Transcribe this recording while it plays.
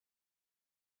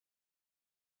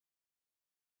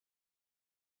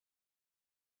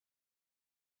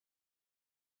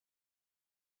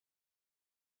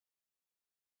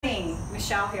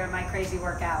Michele here, my crazy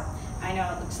workout. I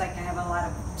know it looks like I have a lot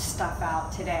of stuff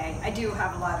out today. I do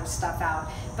have a lot of stuff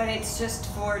out, but it's just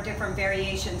for different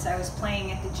variations. I was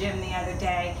playing at the gym the other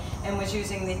day and was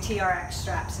using the TRX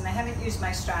straps, and I haven't used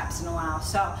my straps in a while,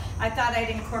 so I thought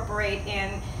I'd incorporate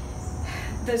in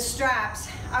the straps.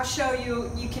 I'll show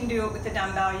you, you can do it with the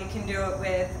dumbbell, you can do it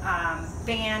with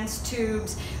bands,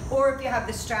 tubes, or if you have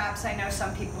the straps. I know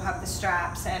some people have the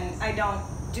straps, and I don't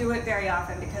do it very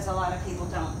often because a lot of people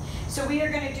don't. So we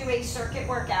are going to do a circuit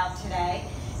workout today.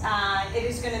 It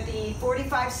is going to be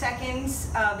 45 seconds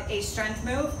of a strength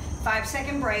move,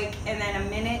 5-second break, and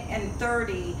then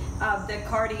 1:30 of the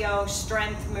cardio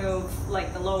strength move,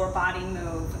 like the lower body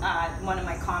move, one of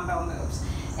my combo moves.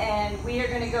 And we are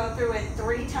going to go through it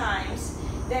 3 times.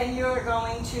 Then you're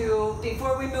going to,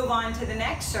 before we move on to the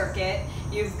next circuit,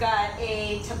 you've got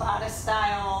a tabata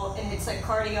style, and it's a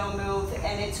cardio move,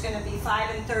 and it's going to be 5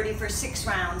 and 30 for 6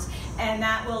 rounds, and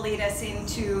that will lead us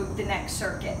into the next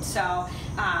circuit. So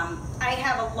I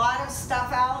have a lot of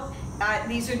stuff out.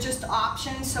 These are just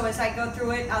options, so as I go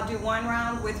through it, I'll do 1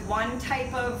 round with 1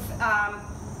 type of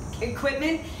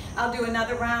equipment. I'll do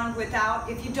another round without.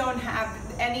 If you don't have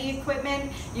any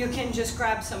equipment, you can just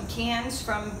grab some cans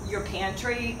from your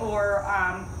pantry, or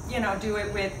you know, do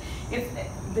it with, if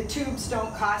the tubes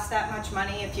don't cost that much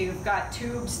money, if you've got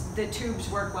tubes, the tubes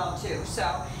work well too.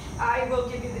 So I will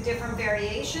give you the different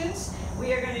variations.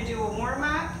 We are going to do a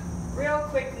warm-up, real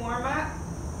quick warm-up.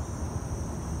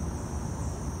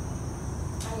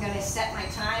 I'm going to set my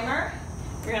timer.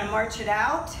 We're going to march it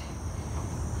out.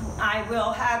 I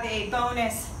will have a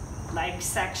bonus leg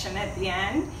section at the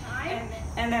end,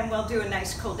 and then we'll do a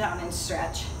nice cool down and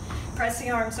stretch. Press the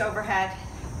arms overhead.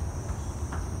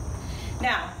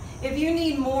 Now, if you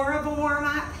need more of a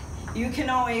warm-up, you can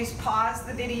always pause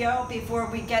the video before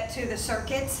we get to the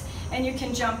circuits, and you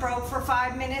can jump rope for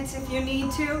 5 minutes if you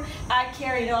need to. I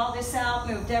carried all this out,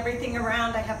 moved everything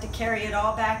around. I have to carry it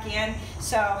all back in,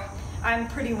 so I'm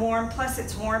pretty warm. Plus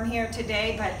it's warm here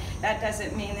today, but that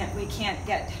doesn't mean that we can't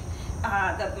get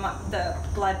the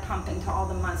blood pumping to all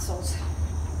the muscles.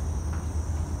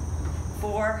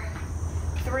 4,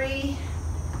 3,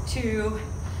 2,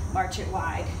 march it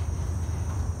wide.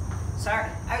 Sorry,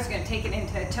 I was going to take it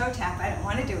into a toe tap. I don't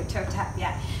want to do a toe tap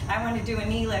yet. I want to do a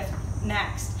knee lift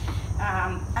next.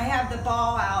 I have the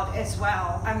ball out as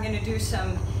well. I'm going to do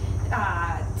some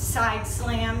side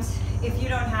slams. If you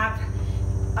don't have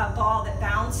a ball that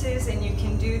bounces and you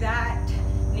can do that,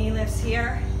 knee lifts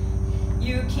here,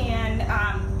 you can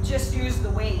just use the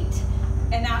weight,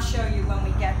 and I'll show you when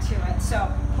we get to it.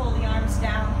 So pull the arms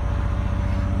down.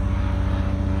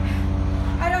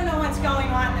 I don't know what's going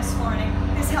on this morning.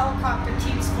 This helicopter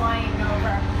keeps flying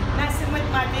over, messing with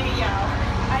my video.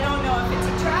 I don't know if it's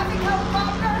a traffic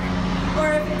helicopter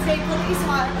or if it's a police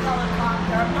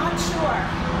helicopter. I'm not sure.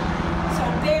 So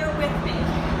bear with me.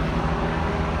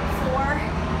 4,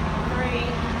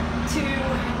 3, 2,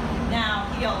 now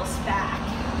heels back.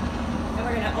 And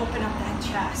we're going to open up that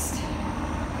chest.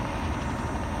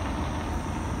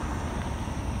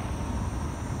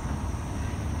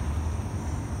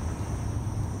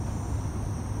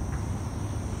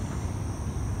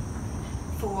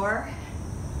 Four,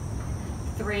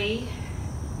 3,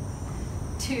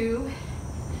 2.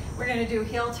 We're going to do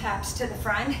heel taps to the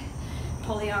front.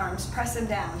 Pull the arms, press them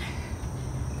down.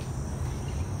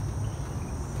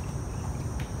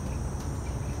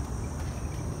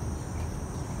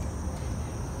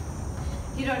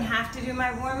 You don't have to do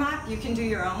my warm-up. You can do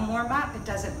your own warm-up. It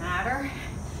doesn't matter.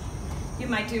 You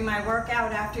might do my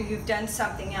workout after you've done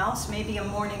something else, maybe a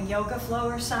morning yoga flow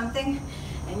or something,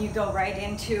 and you go right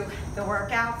into the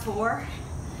workout. 4,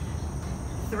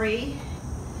 3,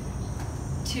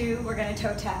 2. We're going to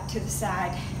toe tap to the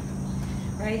side.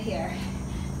 Right here.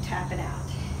 Tap it out.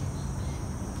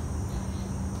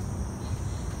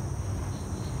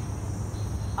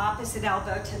 Opposite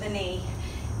elbow to the knee.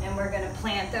 And we're going to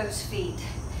plant those feet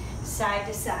side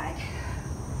to side.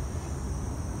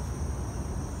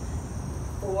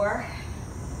 4,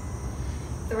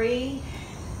 3,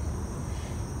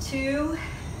 2,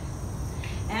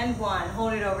 and 1.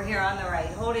 Hold it over here on the right.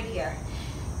 Hold it here.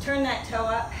 Turn that toe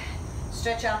up.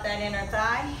 Stretch out that inner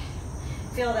thigh.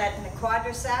 Feel that in the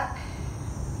quadricep.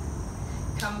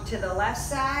 Come to the left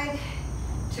side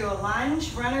to a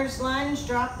lunge. Runner's lunge.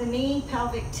 Drop the knee.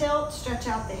 Pelvic tilt. Stretch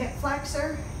out the hip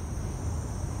flexor.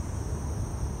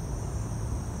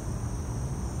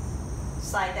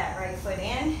 Slide that right foot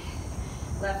in.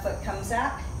 Left foot comes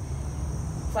up.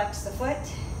 Flex the foot.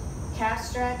 Calf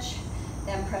stretch.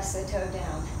 Then press the toe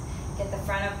down. Get the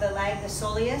front of the leg, the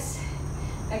soleus.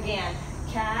 Again,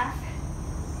 calf.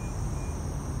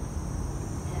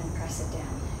 And press it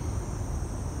down.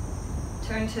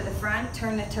 Turn to the front,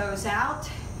 turn the toes out.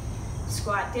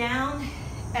 Squat down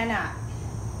and up,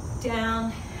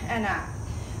 down and up.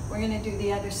 We're gonna do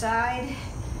the other side.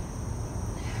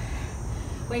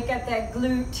 Wake up that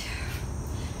glute.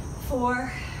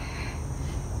 4,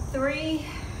 3,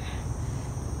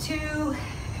 2,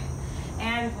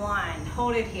 and 1.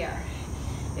 Hold it here.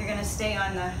 You're gonna stay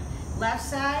on the left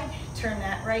side, turn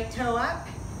that right toe up,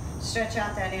 stretch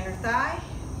out that inner thigh,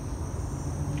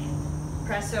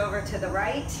 press over to the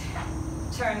right,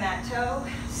 turn that toe,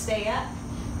 stay up,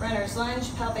 runner's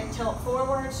lunge, pelvic tilt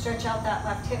forward, stretch out that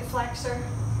left hip flexor,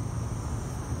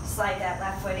 slide that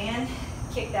left foot in,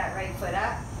 kick that right foot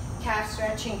up, calf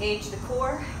stretch, engage the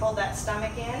core, hold that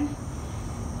stomach in,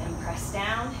 and press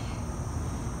down.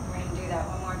 We're going to do that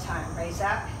one more time. Raise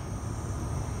up,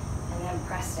 and then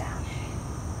press down.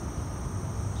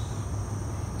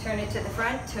 Turn it to the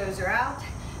front, toes are out.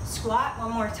 Squat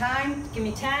one more time. Give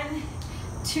me 10,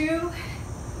 2,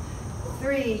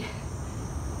 3,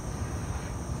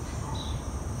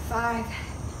 5,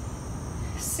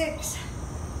 6,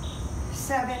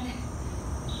 7,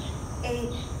 8,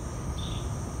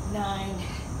 9,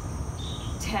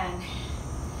 10.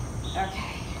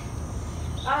 Okay.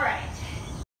 All right.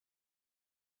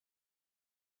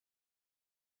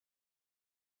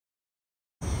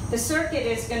 The circuit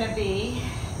is going to be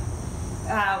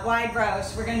wide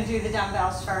rows. We're going to do the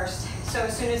dumbbells first. So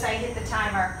as soon as I hit the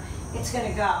timer, it's going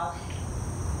to go.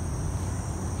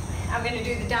 I'm going to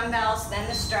do the dumbbells, then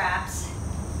the straps.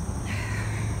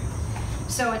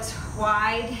 So it's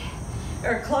wide,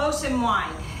 or close and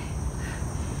wide.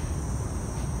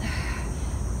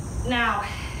 Now,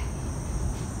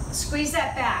 squeeze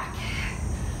that back.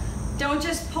 Don't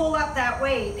just pull up that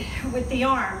weight with the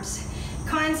arms.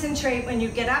 Concentrate when you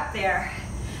get up there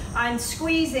on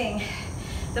squeezing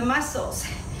the muscles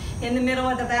in the middle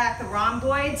of the back, the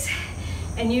rhomboids,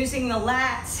 and using the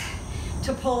lats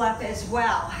to pull up as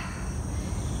well.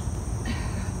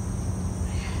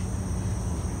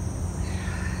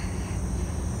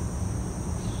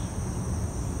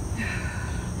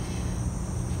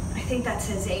 I think that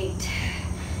says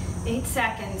 8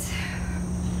 seconds.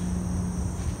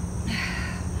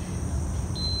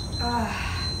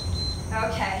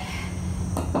 Okay.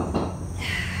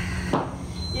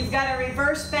 You've got a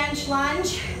reverse bench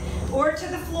lunge or to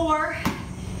the floor.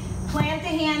 Plant the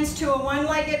hands to a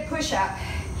one-legged push-up.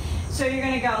 So you're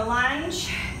going to go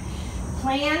lunge,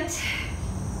 plant,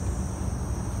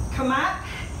 come up,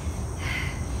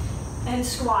 and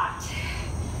squat.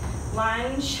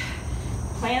 Lunge,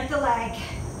 plant the leg,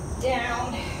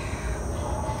 down,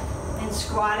 and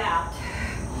squat out.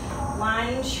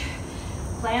 Lunge,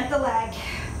 plant the leg.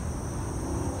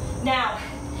 Now,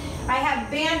 I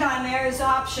have band on there as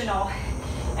optional,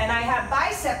 and I have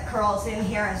bicep curls in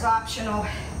here as optional.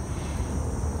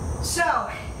 So,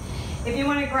 if you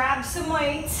want to grab some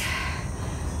weights,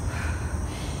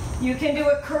 you can do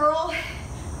a curl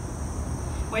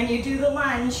when you do the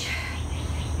lunge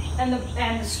and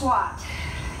the squat.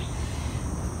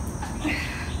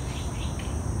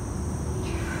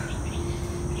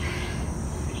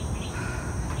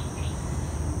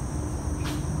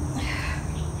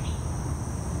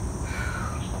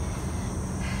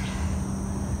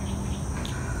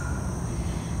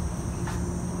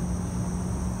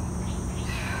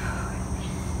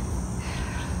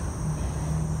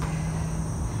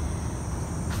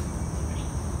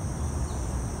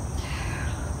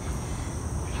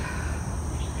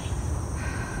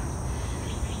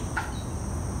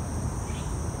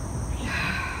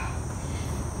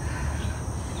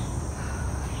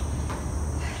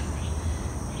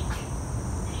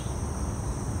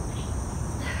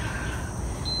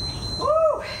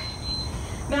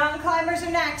 Mountain climbers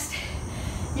are next.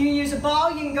 You can use a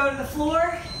ball, you can go to the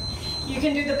floor, you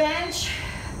can do the bench.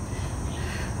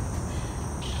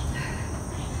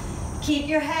 Keep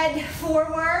your head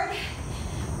forward,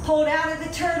 pulled out of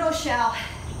the turtle shell.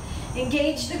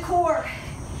 Engage the core.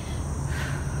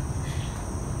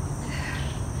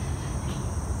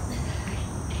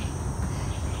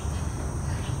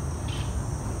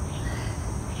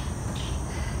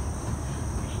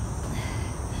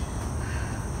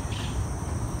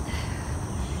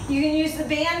 You can use the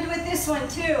band with this one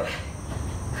too.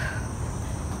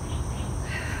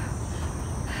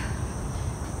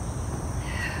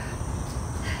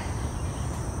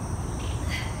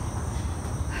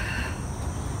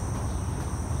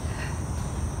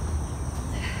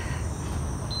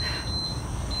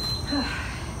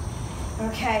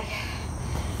 Okay,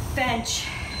 bench.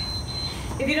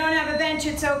 If you don't have a bench,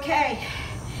 it's okay.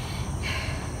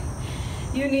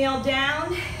 You kneel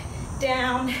down,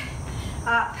 down,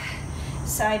 up,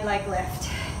 side leg lift.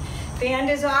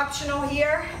 Band is optional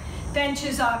here. Bench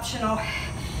is optional.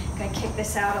 I'm gonna kick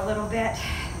this out a little bit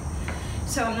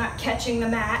so I'm not catching the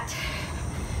mat.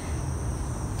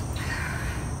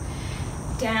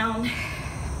 Down.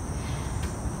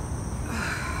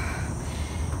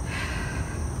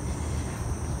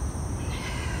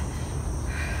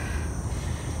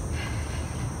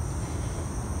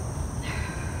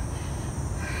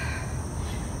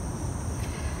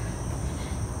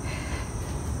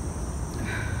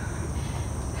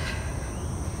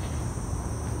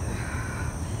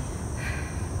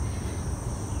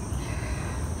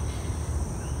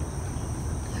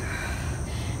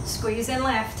 Squeeze and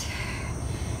lift.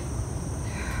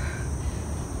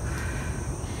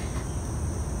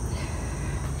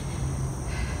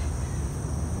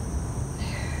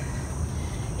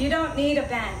 You don't need a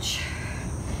bench.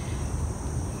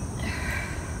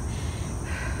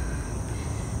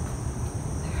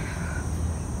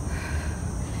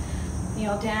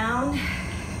 Kneel down.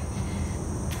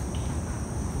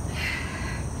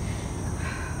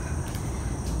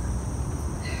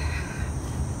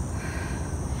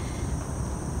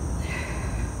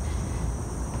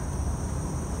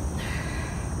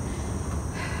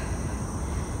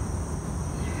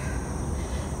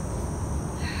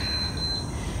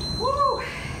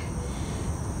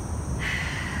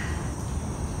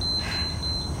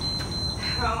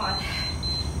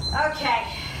 Okay,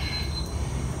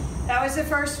 that was the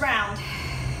first round.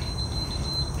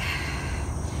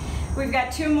 We've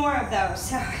got 2 more of those.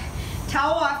 So,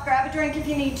 towel off, grab a drink if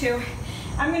you need to.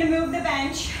 I'm gonna move the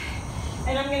bench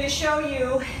and I'm gonna show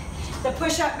you the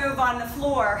push-up move on the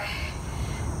floor.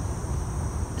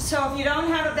 So if you don't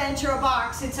have a bench or a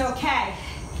box, it's okay.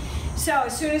 So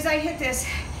as soon as I hit this,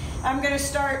 I'm gonna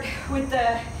start with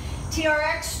the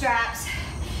TRX straps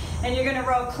and you're gonna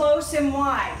row close and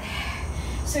wide.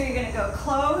 So you're gonna go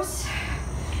close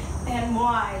and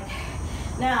wide.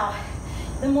 Now,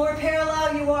 the more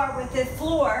parallel you are with the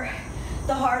floor,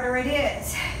 the harder it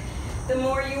is. The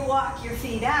more you walk your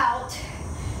feet out,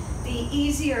 the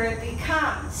easier it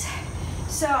becomes.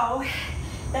 So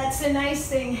that's the nice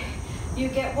thing. You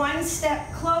get one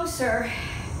step closer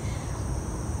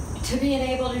to being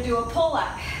able to do a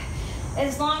pull-up.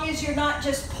 As long as you're not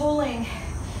just pulling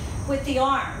with the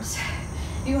arms,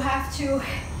 you have to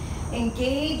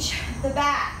engage the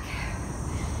back.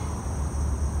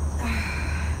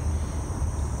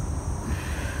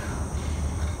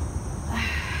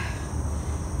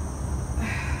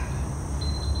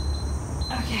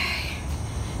 Okay,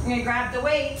 I'm gonna grab the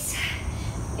weights.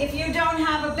 If you don't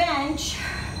have a bench,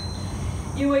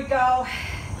 you would go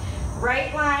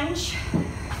right lunge,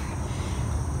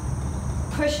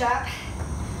 push up,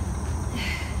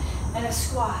 and a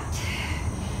squat.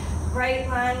 Right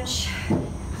lunge,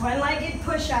 one-legged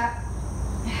push-up.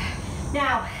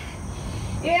 Now,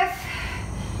 if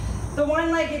the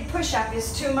one-legged push-up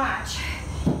is too much,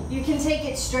 you can take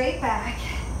it straight back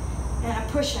and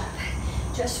a push-up.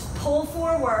 Just pull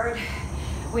forward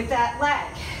with that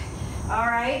leg. All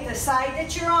right, the side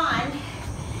that you're on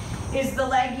is the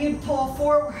leg you'd pull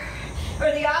forward,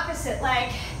 or the opposite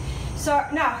leg. So,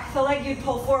 no, the leg you'd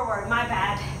pull forward, my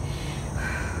bad.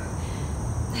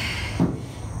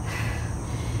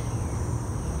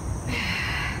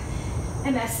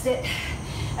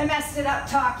 I messed it up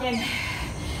talking.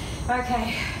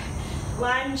 Okay,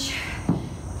 lunge.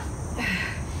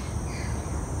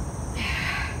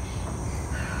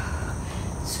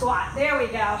 Squat, there we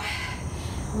go.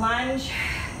 Lunge.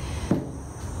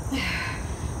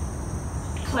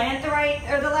 Plant the right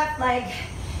or the left leg.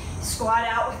 Squat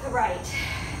out with the right.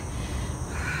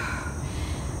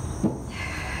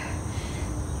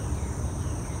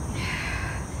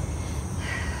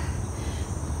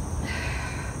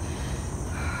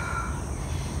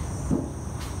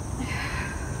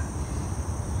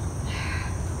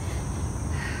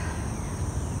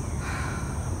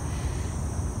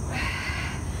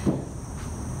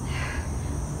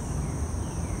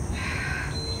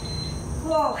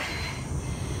 Whoa.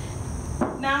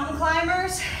 Mountain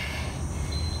climbers,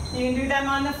 you can do them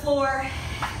on the floor.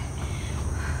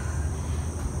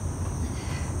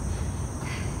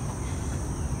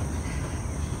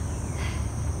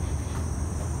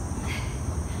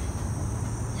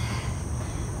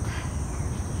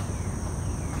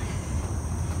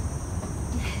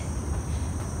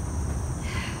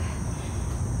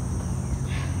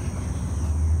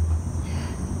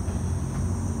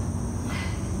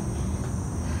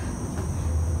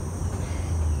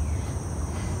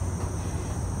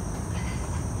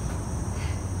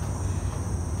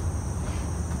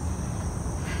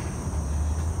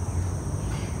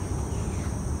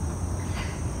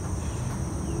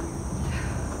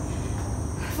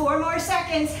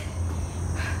 seconds.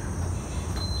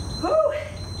 Woo.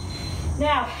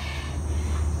 Now,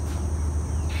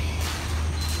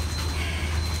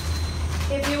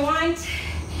 if you want,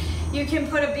 you can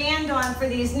put a band on for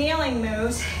these kneeling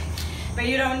moves, but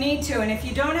you don't need to. And if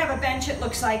you don't have a bench, it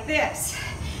looks like this.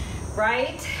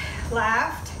 Right,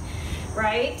 left,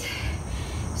 right,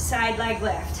 side leg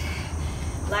lift.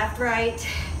 Left, right,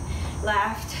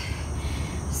 left,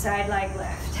 side leg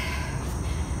lift.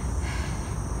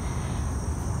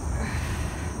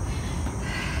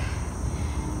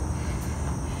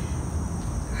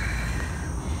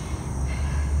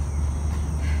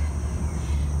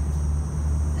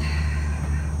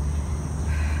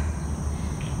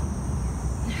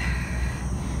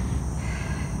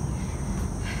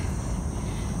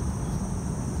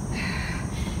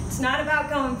 Not about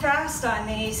going fast on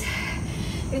these.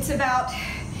 It's about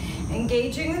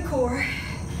engaging the core,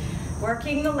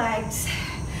 working the legs,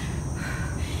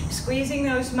 squeezing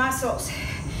those muscles.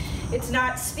 It's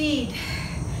not speed.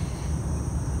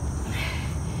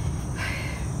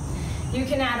 You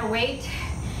can add a weight,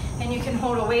 and you can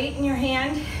hold a weight in your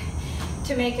hand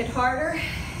to make it harder.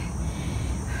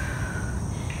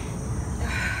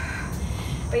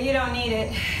 But you don't need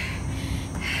it.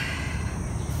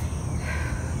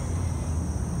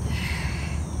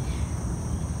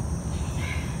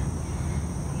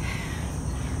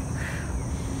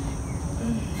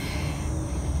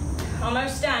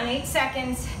 Almost done, 8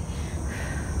 seconds.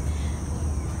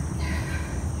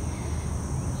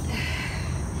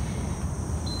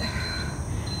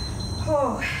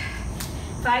 Oh,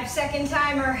 5-second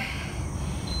timer.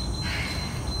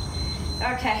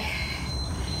 Okay,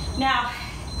 now,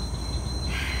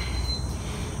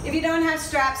 if you don't have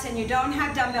straps and you don't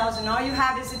have dumbbells and all you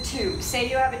have is a tube, say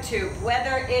you have a tube,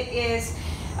 whether it is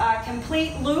a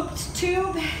complete looped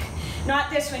tube, not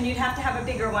this one, you'd have to have a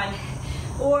bigger one,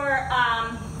 or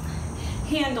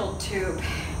handled tube.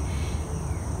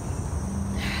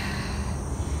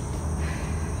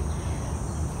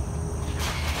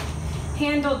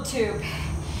 Handled tube.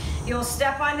 You'll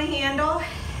step on the handle,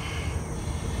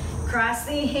 cross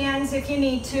the hands if you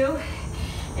need to,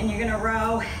 and you're gonna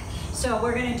row. So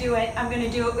we're gonna do it, I'm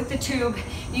gonna do it with the tube.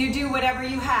 You do whatever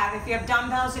you have. If you have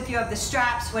dumbbells, if you have the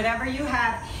straps, whatever you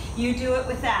have, you do it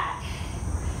with that.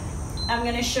 I'm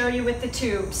gonna show you with the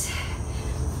tubes.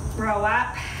 Row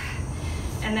up,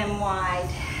 and then wide.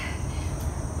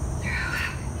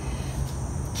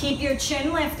 Keep your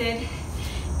chin lifted,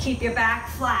 keep your back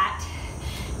flat.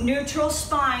 Neutral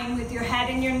spine with your head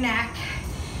and your neck,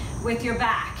 with your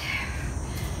back.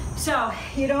 So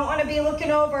you don't want to be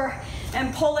looking over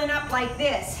and pulling up like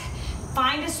this.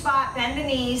 Find a spot, bend the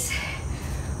knees,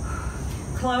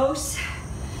 close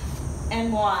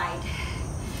and wide,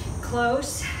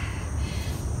 close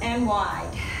and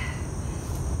wide.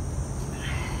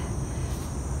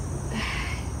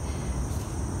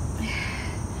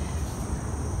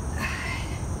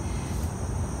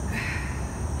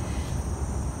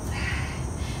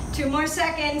 Two more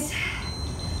seconds.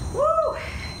 Woo!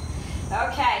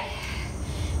 Okay.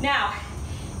 Now,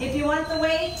 if you want the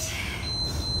weight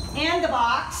and the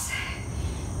box,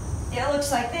 it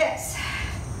looks like this.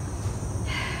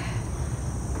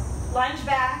 Lunge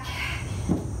back,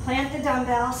 plant the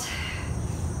dumbbells,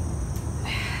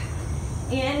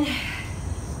 in,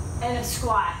 and a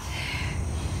squat.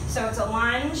 So it's a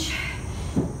lunge.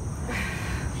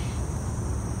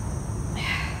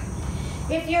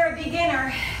 If you're a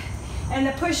beginner and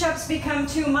the push-ups become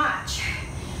too much,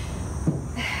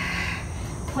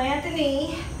 plant the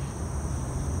knee,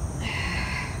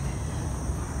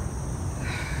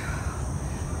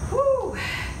 woo,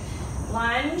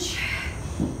 lunge,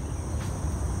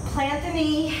 plant the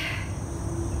knee,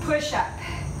 push up,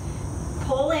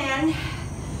 pull in,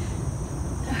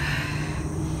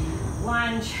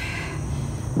 lunge,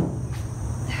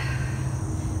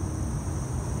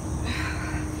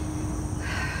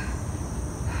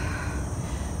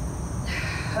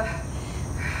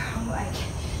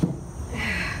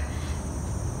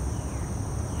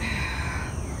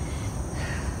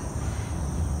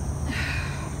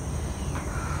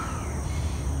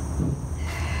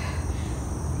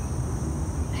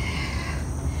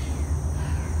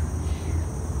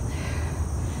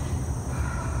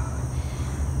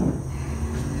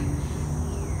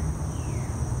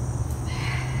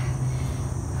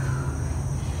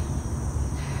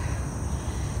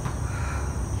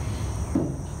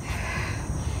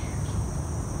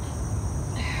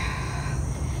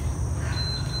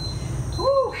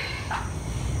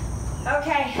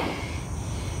 Okay,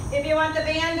 if you want the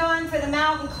band on for the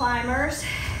mountain climbers,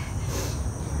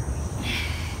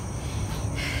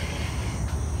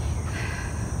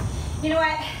 You know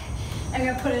what? I'm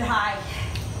gonna put it high.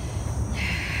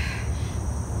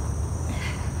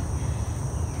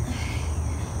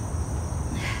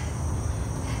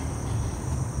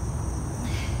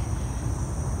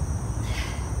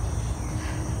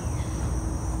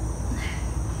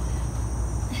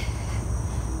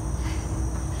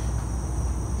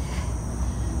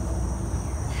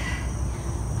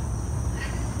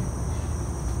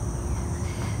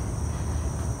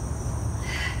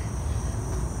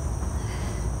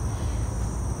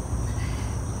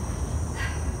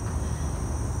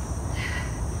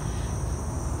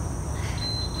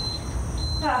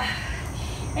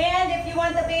 And if you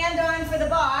want the band on for the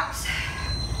box,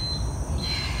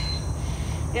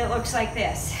 it looks like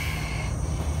this.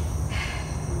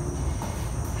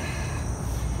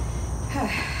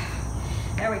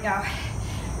 There we go.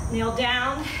 Kneel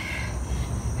down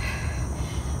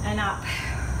and up.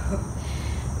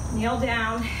 Kneel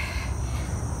down.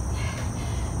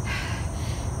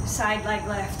 Side leg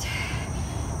lift.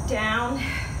 Down.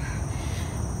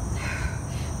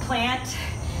 Plant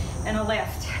and a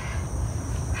lift.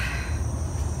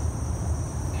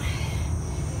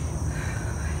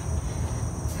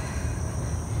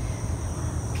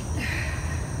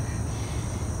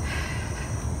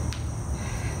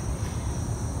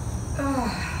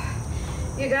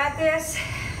 You got this?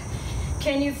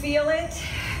 Can you feel it?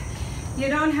 You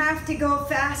don't have to go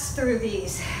fast through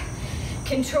these.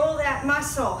 Control that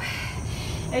muscle.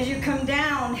 As you come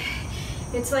down,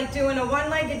 it's like doing a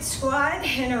one-legged squat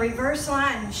and a reverse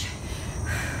lunge.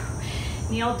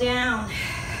 Kneel down.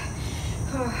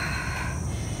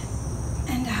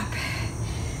 And up.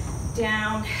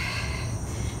 Down.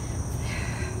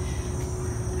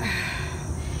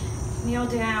 Kneel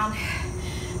down.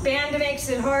 Band makes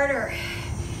it harder.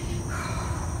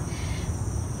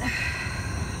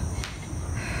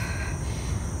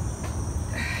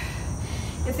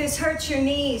 If this hurts your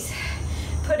knees,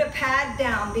 put a pad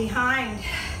down behind.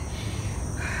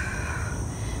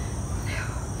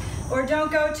 Or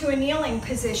don't go to a kneeling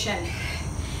position.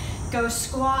 Go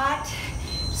squat,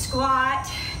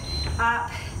 squat,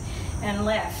 up, and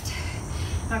lift.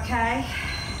 Okay?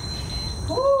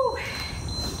 Woo!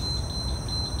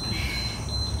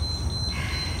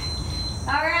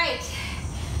 All right,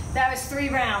 that was 3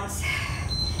 rounds.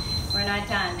 We're not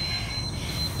done.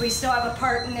 We still have a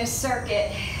part in this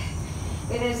circuit.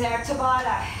 It is our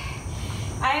tabata.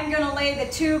 I am gonna lay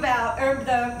the tube out, or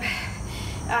the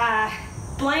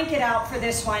blanket out for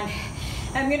this one.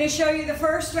 I'm gonna show you the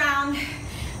first round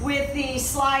with the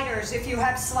sliders, if you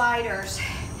have sliders.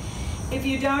 If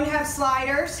you don't have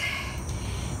sliders,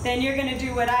 then you're gonna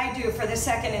do what I do for the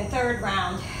second and third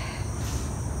round.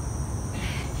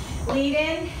 Lead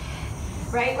in,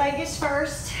 right leg is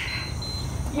first.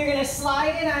 You're gonna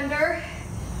slide it under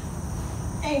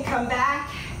and come back,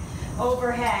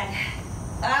 overhead,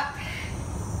 up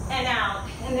and out.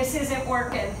 And this isn't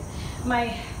working.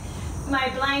 My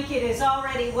blanket is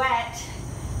already wet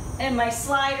and my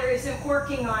slider isn't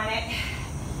working on it.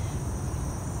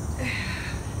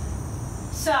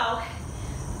 So,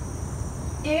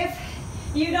 if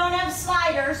you don't have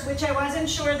sliders, which I wasn't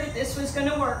sure that this was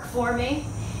gonna work for me,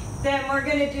 then we're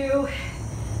gonna do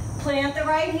plant the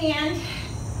right hand.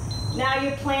 Now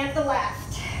you plant the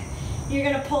left. You're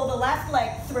gonna pull the left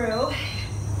leg through,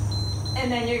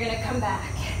 and then you're gonna come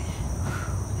back.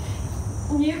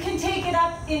 You can take it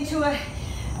up into a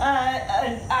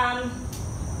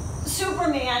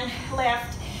Superman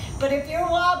lift, but if you're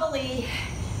wobbly,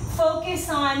 focus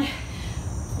on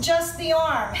just the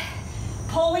arm,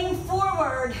 pulling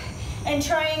forward and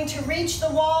trying to reach the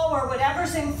wall or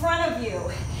whatever's in front of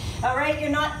you. All right, you're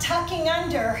not tucking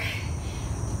under.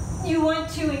 You want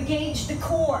to engage the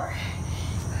core.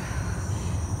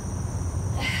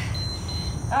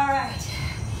 All right,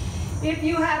 if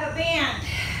you have a band,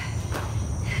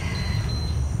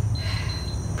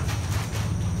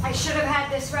 I should have had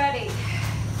this ready.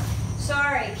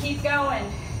 Sorry, keep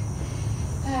going.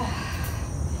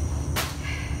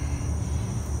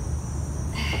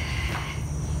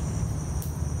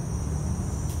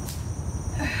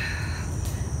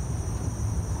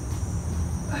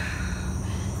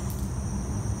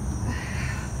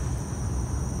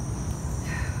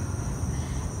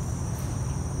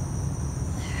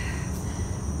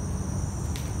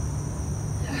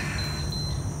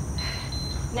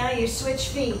 Now you switch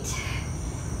feet.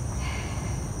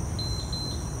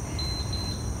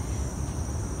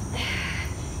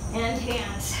 And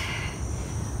hands.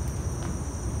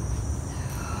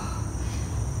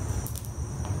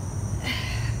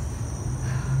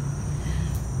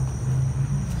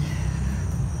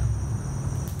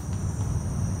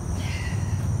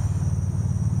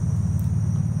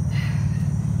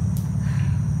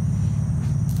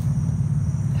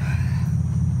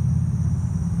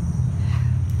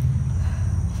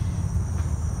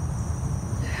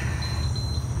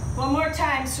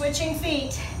 switching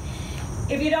feet.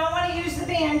 If you don't want to use the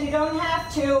band, you don't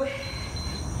have to.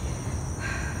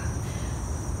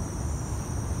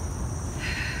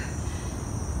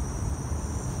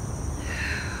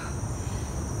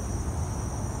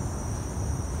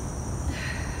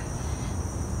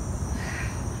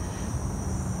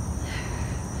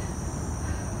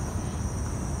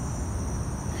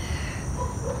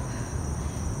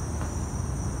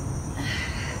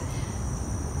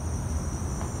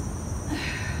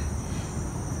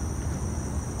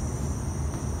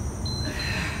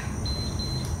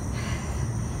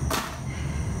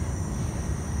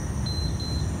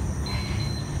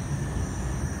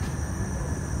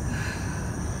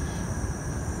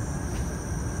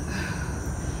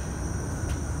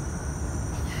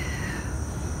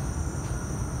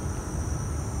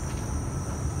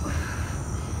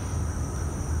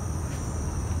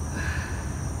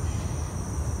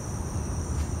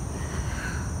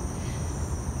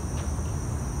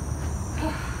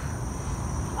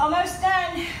 Almost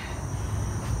done.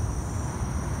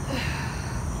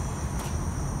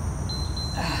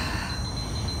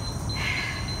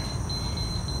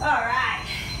 All right.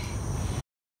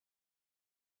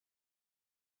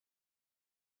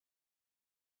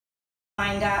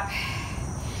 Wind up.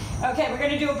 Okay, we're going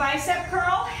to do a bicep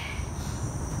curl.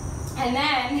 And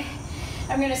then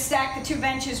I'm going to stack the two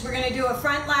benches. We're going to do a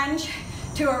front lunge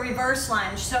to a reverse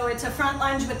lunge. So it's a front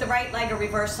lunge with the right leg, a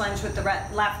reverse lunge with the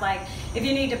left leg. If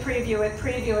you need to preview it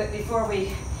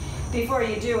before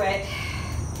you do it.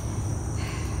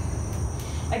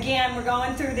 Again, we're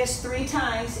going through this 3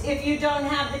 times. If you don't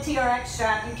have the TRX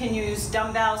strap, you can use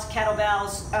dumbbells,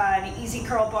 kettlebells, an easy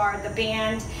curl bar, the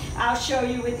band. I'll show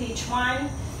you with each one.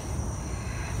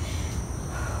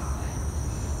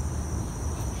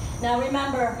 Now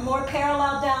remember, more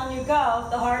parallel down you go,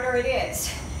 the harder it is.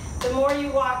 The more you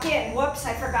walk in, whoops,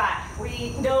 I forgot.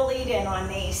 No lead in on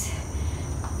these.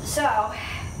 So,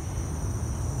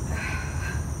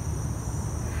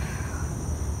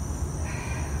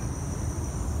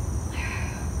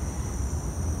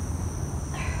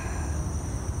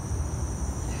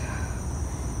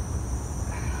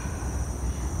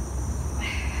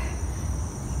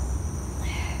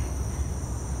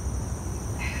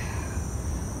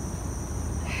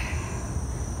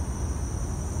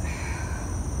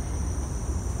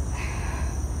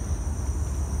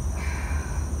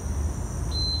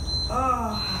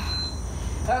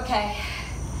 okay,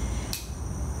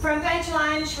 front bench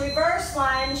lunge, reverse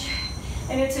lunge,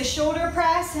 and it's a shoulder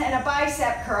press and a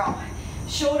bicep curl.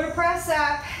 Shoulder press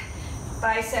up,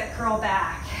 bicep curl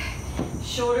back.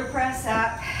 Shoulder press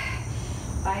up,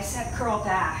 bicep curl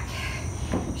back.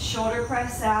 Shoulder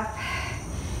press up,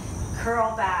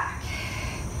 curl back.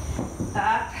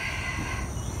 Up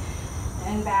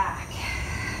and back.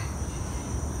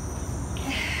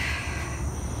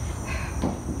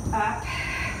 Up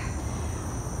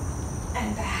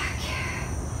and back,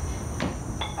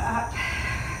 up, back.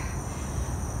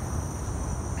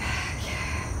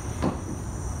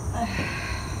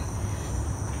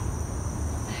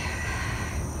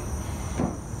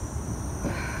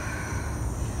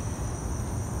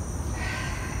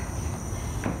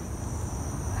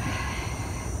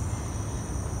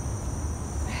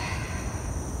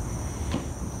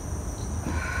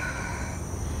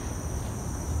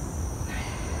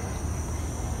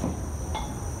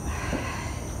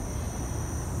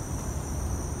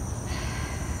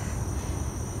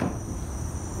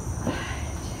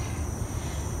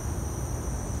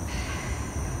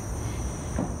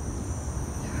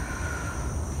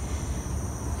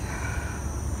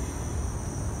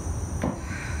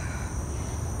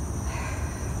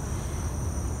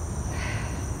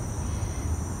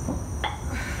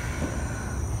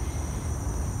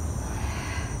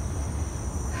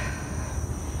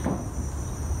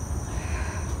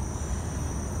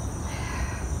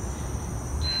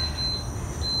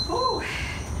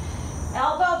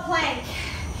 Elbow plank,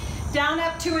 down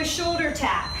up to a shoulder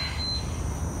tap.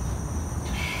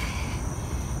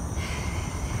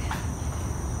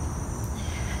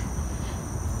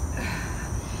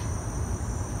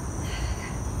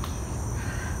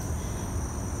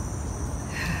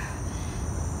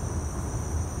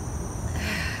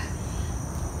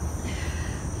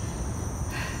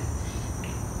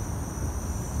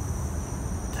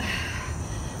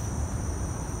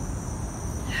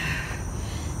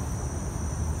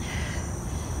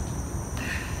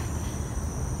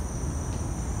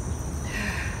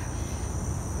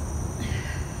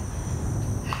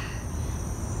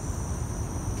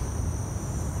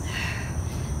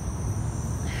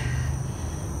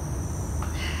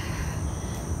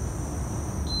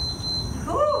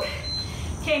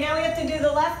 we have to do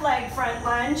the left leg front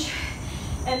lunge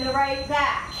and the right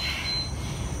back.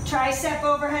 Tricep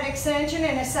overhead extension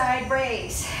and a side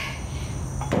raise.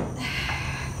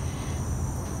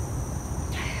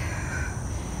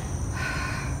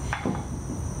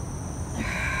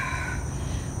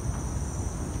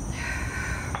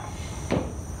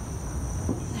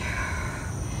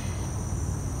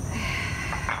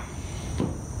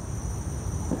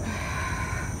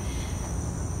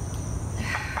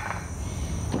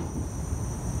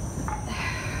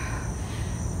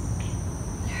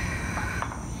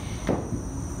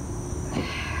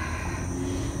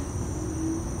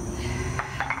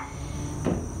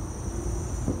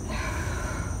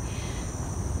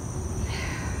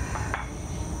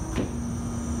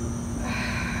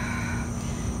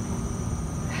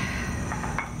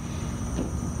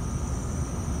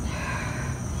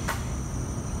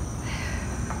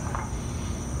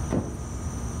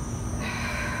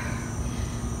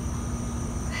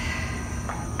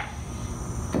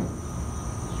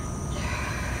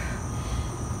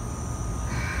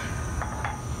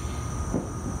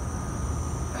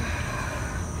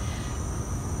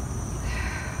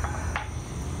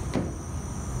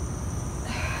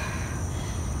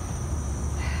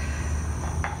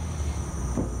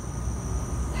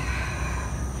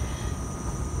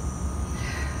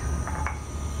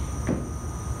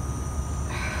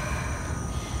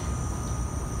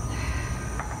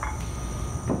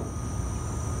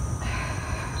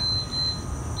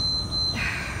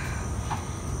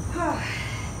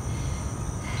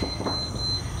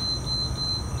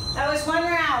 That was one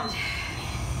round.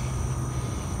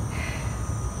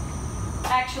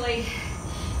 Actually,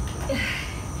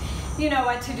 you know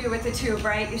what to do with the tube,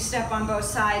 right? You step on both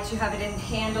sides, you have it in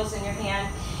handles in your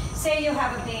hand. Say you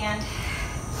have a band.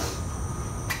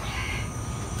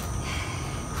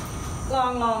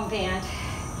 Long band.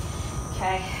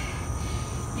 Okay.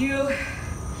 You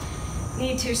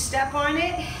need to step on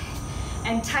it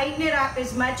and tighten it up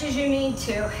as much as you need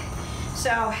to.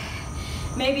 So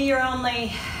maybe you're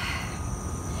only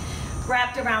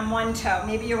wrapped around one toe.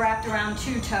 Maybe you're wrapped around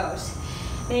two toes.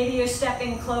 Maybe you're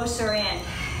stepping closer in.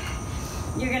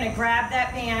 You're gonna grab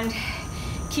that band,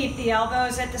 keep the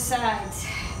elbows at the sides.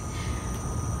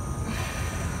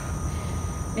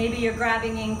 Maybe you're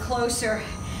grabbing in closer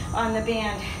on the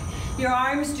band. Your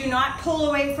arms do not pull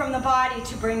away from the body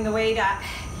to bring the weight up.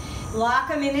 Lock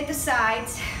them in at the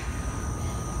sides.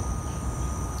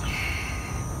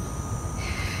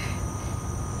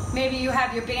 Maybe you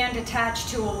have your band attached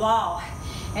to a wall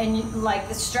and you, like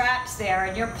the straps there,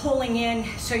 and you're pulling in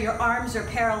so your arms are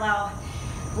parallel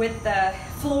with the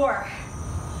floor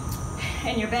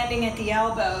and you're bending at the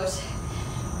elbows.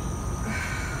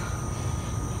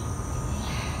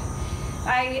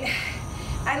 I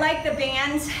like the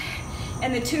bands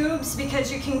and the tubes because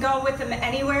you can go with them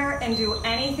anywhere and do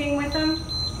anything with them.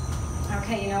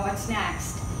 Okay, you know what's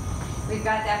next? We've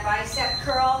got that bicep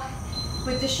curl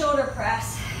with the shoulder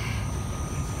press.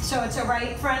 So it's a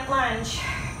right front lunge.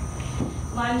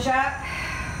 Lunge up,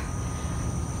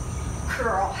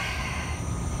 curl,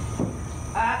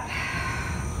 up,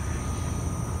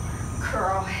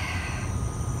 curl,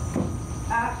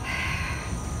 up,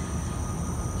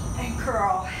 and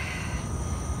curl,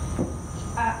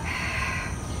 up.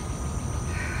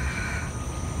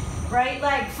 Right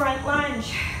leg front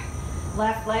lunge,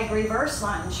 left leg reverse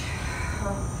lunge.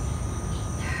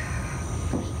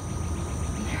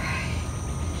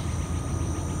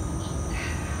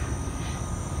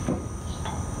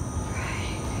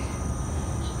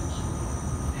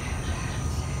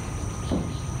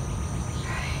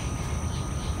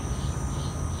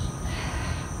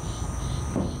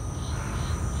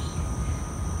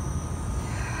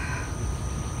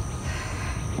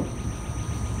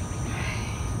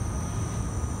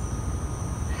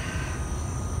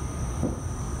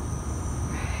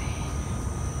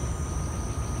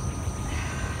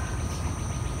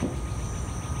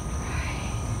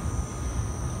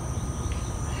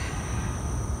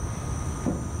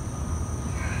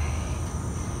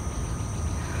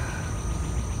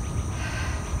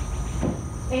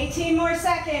 $18 more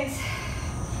seconds.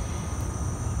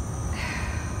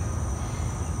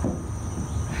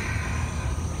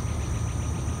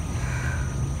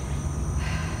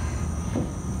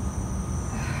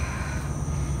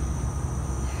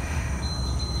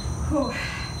 Whew.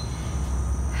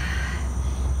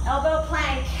 Elbow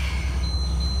plank.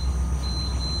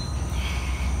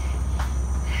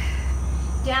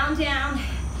 Down, down,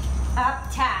 up,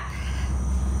 tap.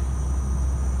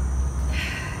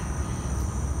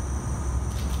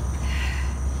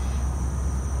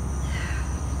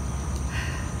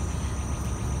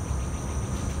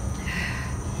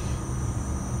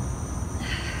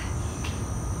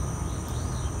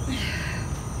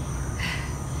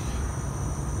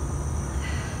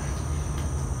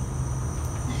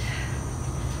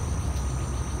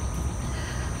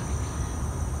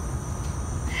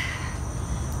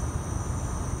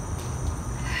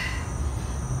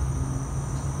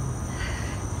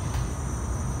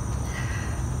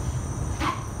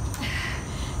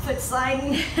 foot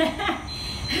sliding.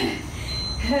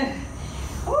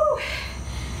 Woo.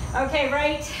 Okay,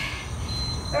 right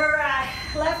or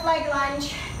left leg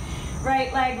lunge,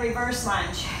 right leg reverse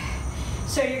lunge.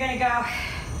 So you're gonna go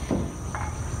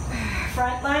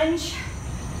front lunge,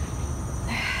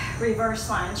 reverse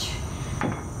lunge.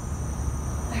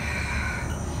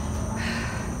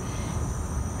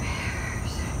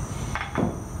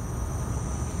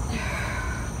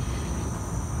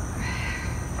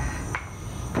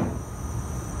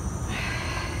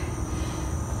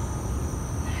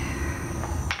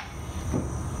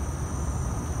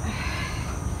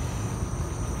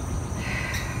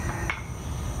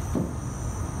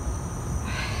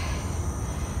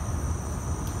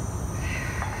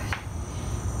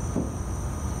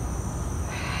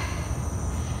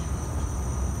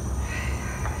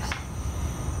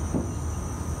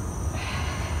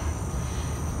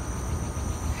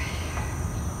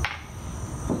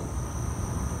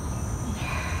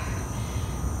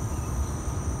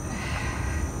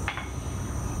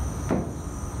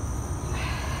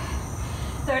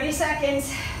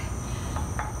 Seconds.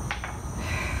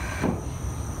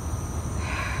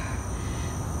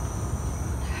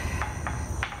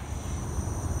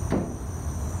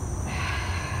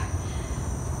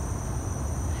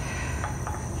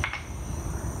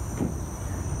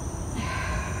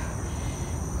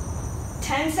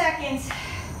 Seconds.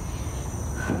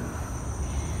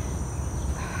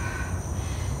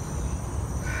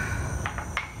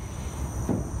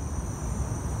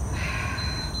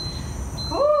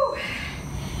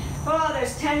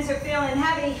 Those 10s are feeling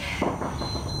heavy.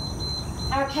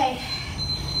 Okay,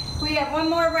 we have one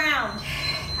more round.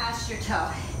 Past your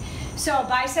toe. So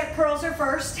bicep curls are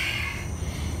first.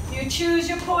 You choose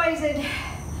your poison.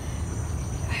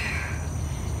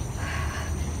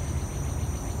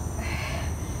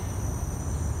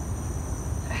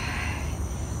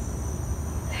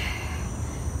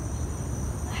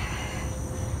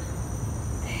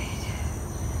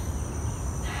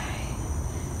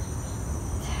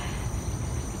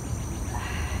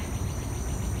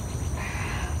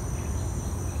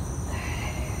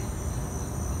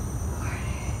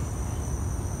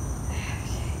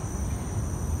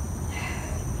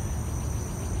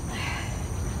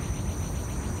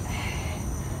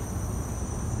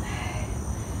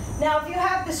 Now, if you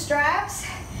have the straps,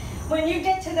 when you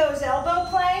get to those elbow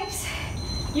planks,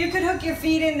 you could hook your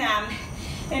feet in them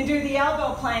and do the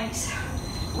elbow planks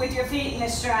with your feet in the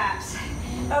straps.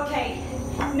 Okay,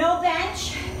 no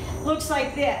bench, looks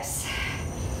like this.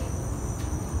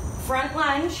 Front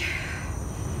lunge,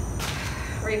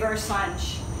 reverse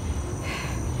lunge.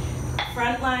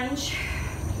 Front lunge,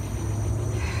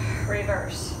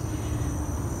 reverse.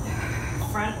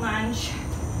 Front lunge,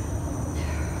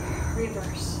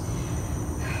 reverse.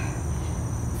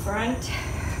 Front.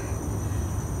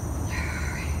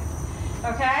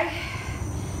 Okay?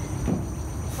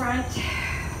 Front.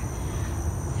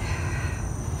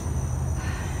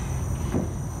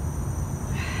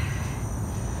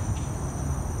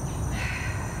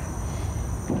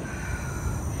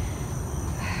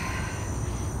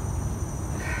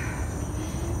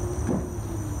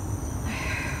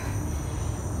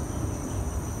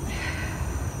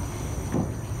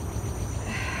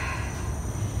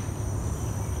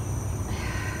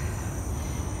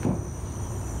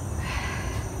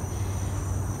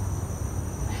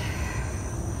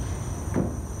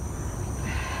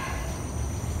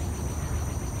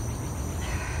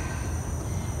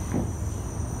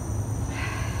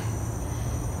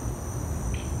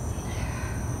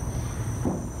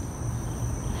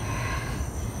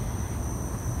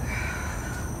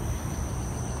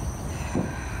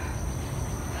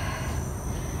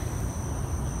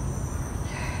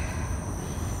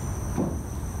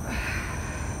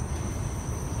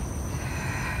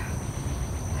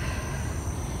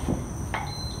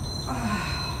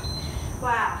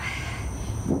 Wow.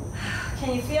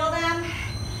 Can you feel them?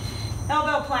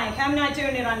 Elbow plank. I'm not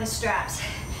doing it on the straps.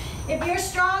 If you're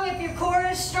strong, if your core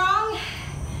is strong,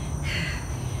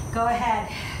 go ahead.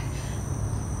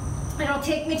 It'll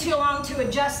take me too long to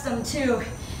adjust them too.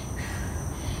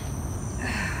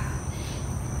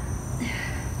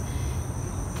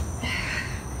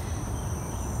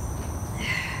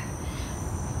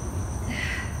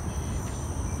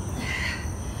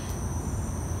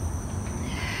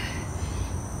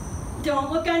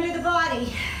 Don't look under the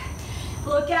body.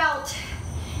 Look out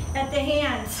at the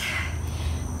hands,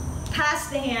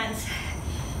 past the hands,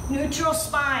 neutral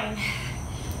spine.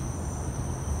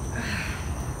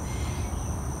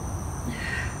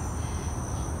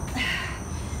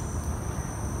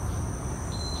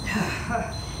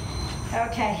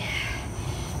 Okay.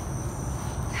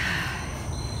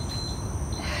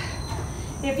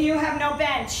 If you have no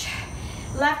bench,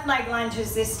 left leg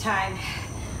lunges this time.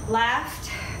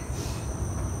 Left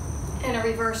and a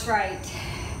reverse right.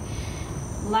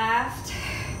 Left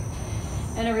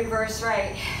and a reverse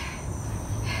right.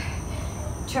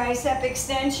 Tricep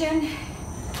extension,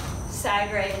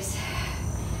 side raise.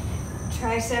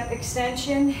 Tricep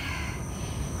extension,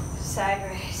 side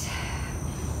raise.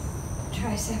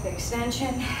 Tricep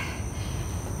extension,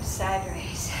 side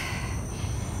raise.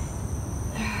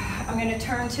 I'm going to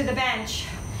turn to the bench.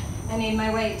 I need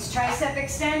my weights. Tricep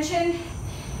extension,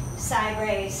 side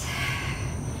raise.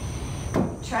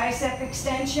 Tricep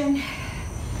extension,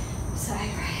 side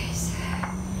raise.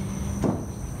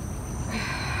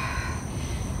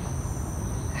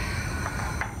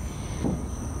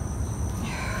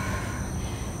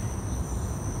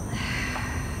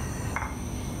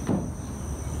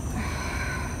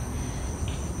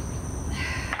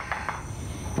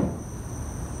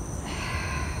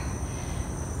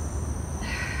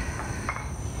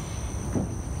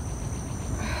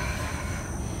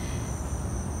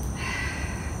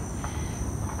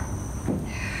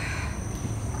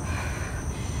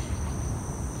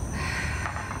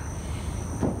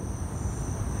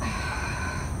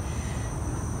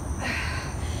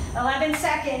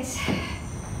 Seconds.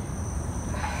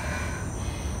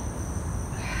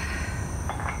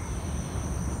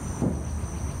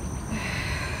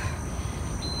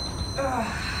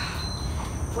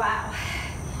 Wow.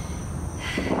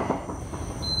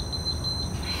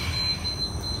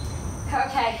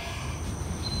 Okay.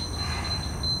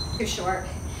 Too short.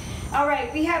 All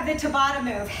right, we have the tabata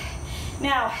move.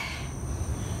 Now,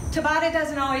 tabata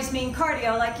doesn't always mean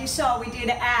cardio. Like you saw, we did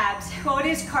abs. Well, it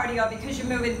is cardio because you're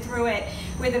moving through it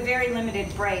with a very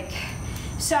limited break.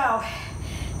 So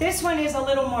this one is a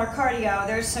little more cardio.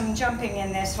 There's some jumping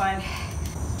in this one.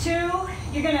 2,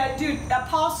 you're gonna do a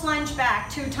pulse lunge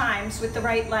back 2 times with the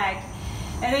right leg.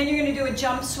 And then you're gonna do a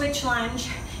jump switch lunge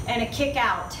and a kick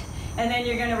out. And then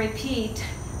you're gonna repeat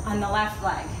on the left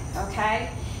leg, okay?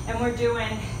 And we're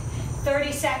doing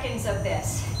 30 seconds of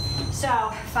this. So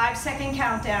 5-second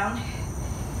countdown.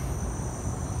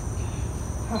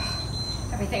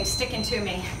 Everything's sticking to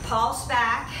me. Pulse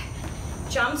back,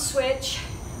 jump switch,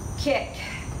 kick,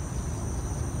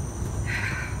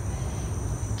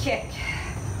 kick.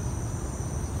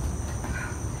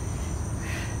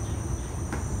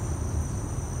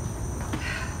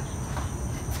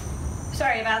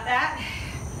 Sorry about that.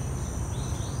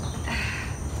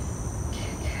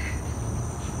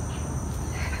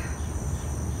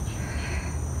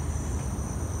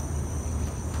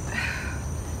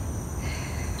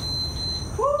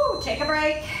 Take a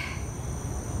break.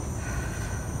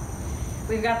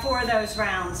 We've got 4 of those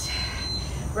rounds.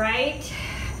 Right,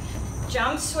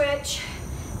 jump switch,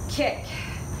 kick.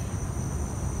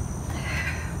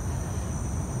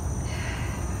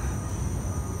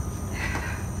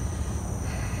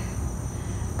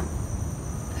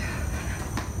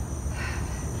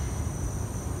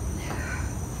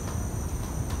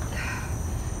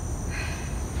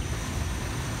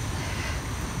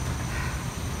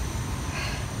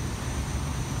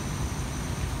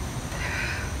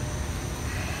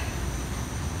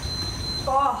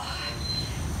 Oh.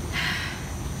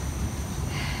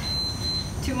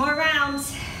 2 more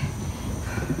rounds.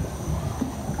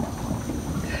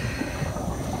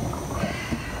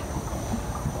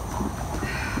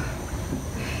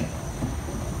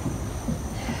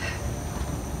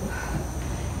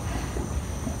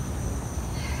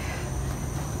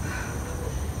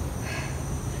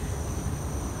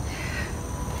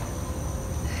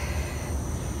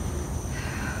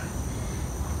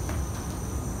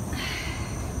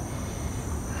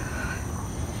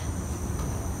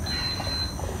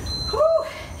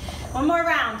 One more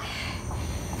round.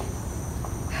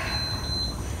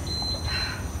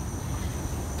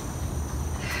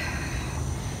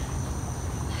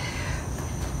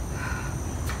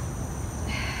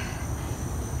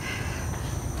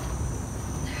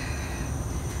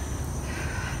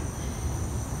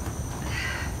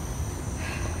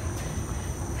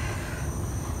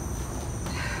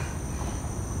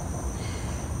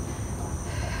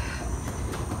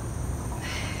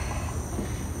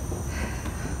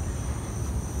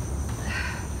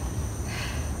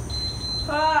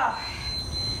 Oh,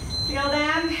 feel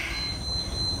them?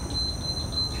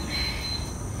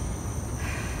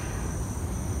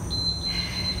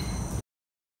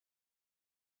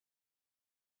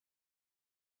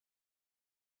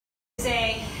 Is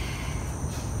a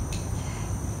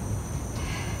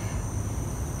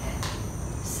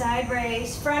side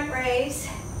raise, front raise,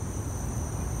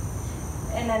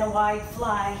 and then a wide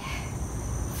fly.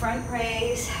 Front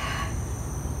raise,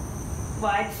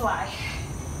 wide fly.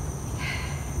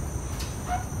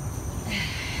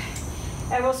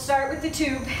 I will start with the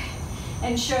tube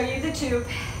and show you the tube.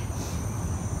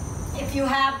 If you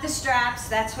have the straps,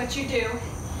 that's what you do.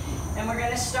 And we're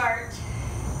gonna start.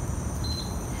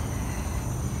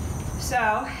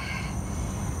 So,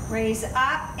 raise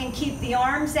up and keep the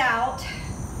arms out,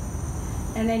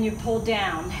 and then you pull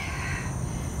down.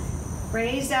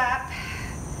 Raise up,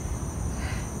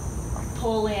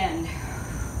 pull in.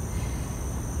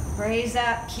 Raise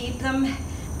up, keep them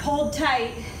pulled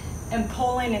tight, and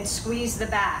pull in and squeeze the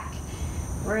back.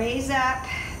 Raise up,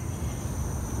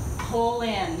 pull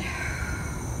in.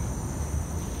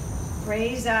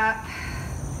 Raise up,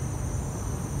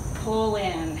 pull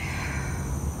in.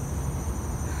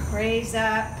 Raise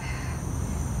up,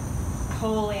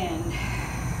 pull in.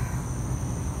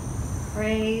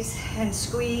 Raise and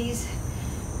squeeze,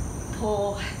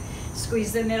 pull.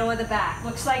 Squeeze the middle of the back.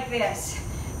 Looks like this.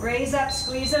 Raise up,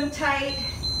 squeeze them tight,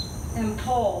 and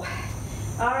pull.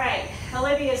 All right,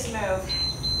 Olivia's move.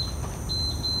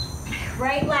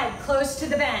 Right leg close to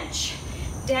the bench.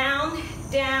 Down,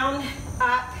 down,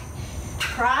 up.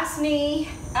 Cross knee,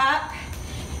 up,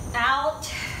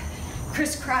 out,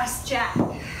 crisscross jack.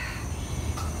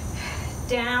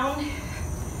 Down,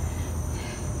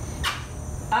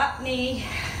 up knee,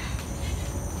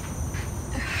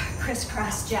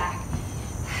 crisscross jack.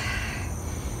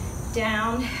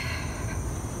 Down,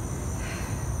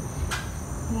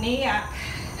 knee up,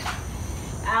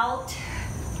 out,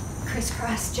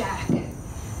 crisscross jack.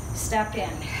 Step in,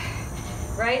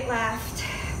 right, left,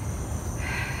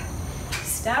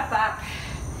 step up,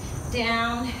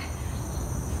 down,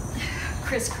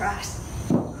 crisscross,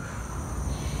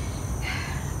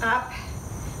 up,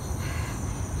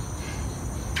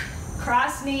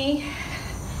 cross knee,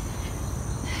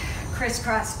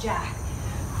 crisscross jack.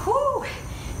 Whoo!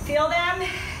 Feel them?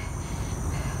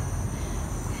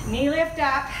 Knee lift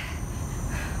up,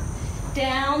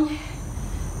 down,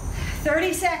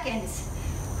 30 seconds.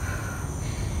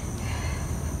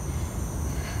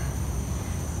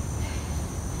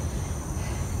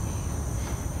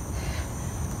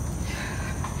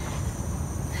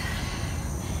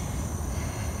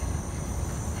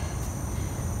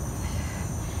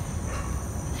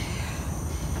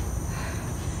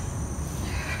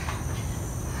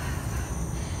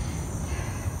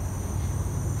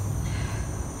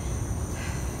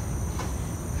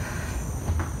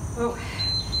 Ooh.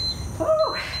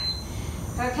 Ooh.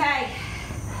 Okay.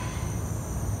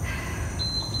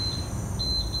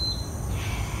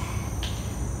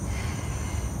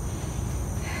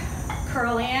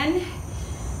 Curl in,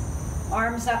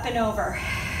 arms up and over.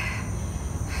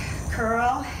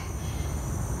 Curl.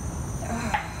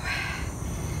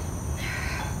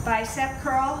 Bicep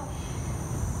curl.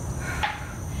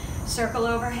 Circle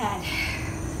overhead.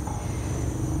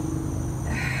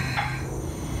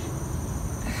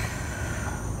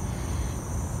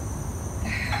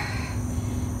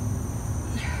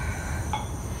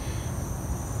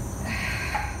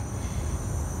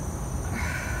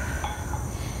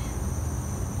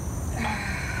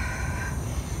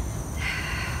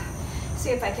 See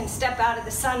if I can step out of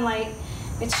the sunlight.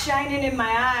 It's shining in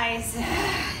my eyes.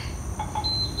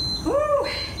 Woo!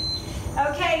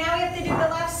 Okay, now we have to do the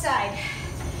left side.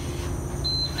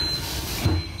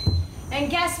 And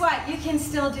guess what? You can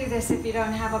still do this if you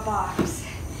don't have a box.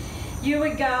 You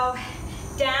would go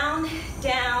down,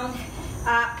 down,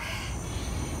 up,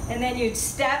 and then you'd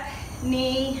step,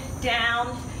 knee,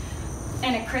 down,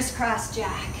 and a crisscross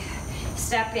jack.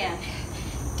 Step in.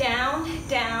 Down,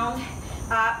 down,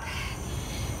 up,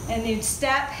 and you'd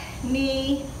step,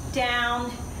 knee,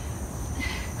 down,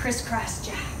 crisscross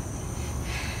jack.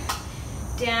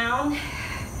 Down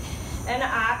and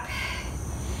up,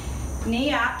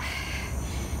 knee up,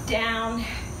 down,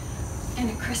 and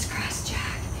a crisscross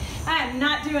jack. I am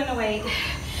not doing the weight.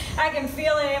 I can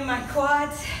feel it in my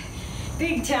quads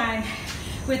big time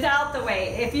without the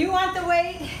weight. If you want the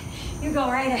weight, you go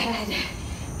right ahead.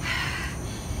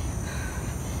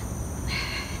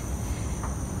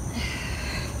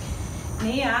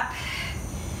 Knee up,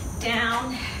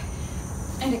 down,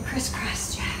 and a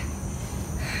crisscross jack.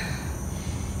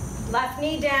 Left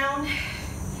knee down,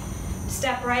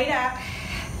 step right up,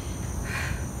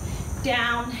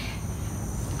 down,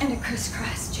 and a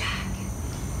crisscross jack.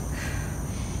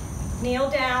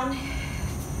 Kneel down,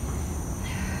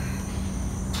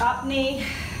 up knee,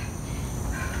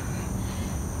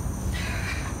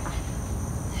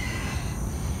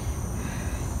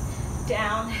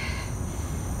 down,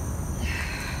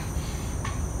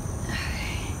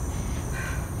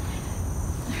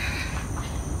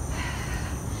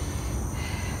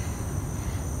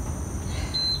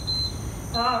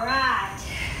 All right.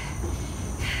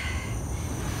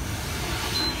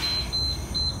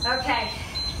 Okay.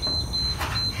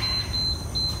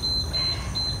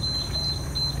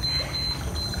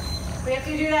 We have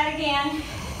to do that again.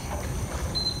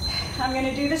 I'm going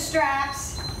to do the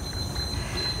straps.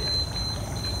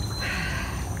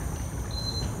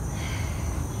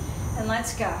 And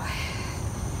let's go.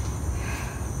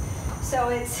 So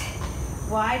it's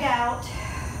wide out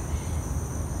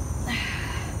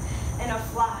and a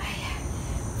fly.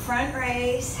 Front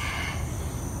raise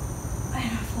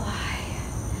and a fly.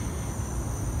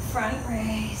 Front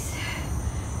raise.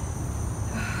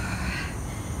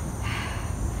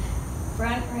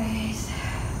 Front raise.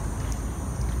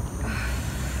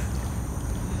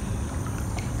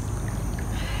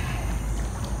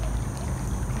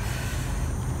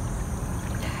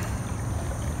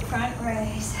 Front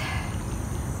raise.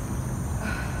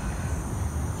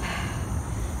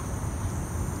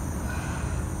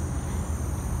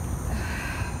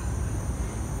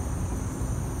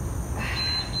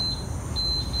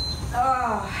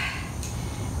 Oh,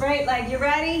 right leg, you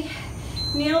ready?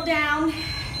 Kneel down,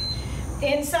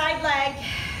 inside leg,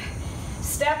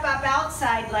 step up,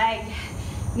 outside leg,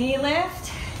 knee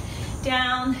lift,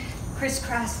 down,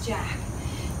 crisscross jack,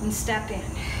 and step in.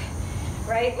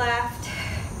 Right, left,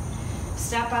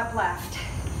 step up, left,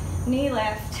 knee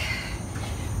lift,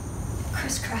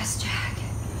 crisscross jack,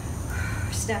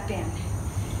 step in,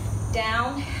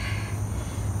 down,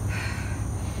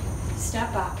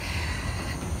 step up,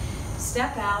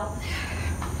 step out,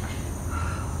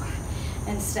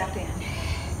 and step in.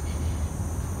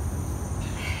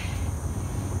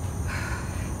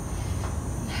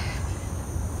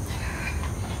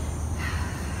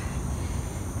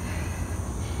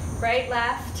 Right,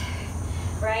 left,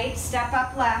 right, step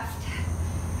up, left,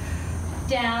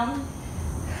 down,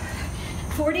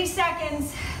 40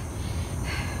 seconds,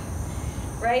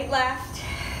 right, left,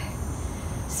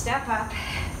 step up,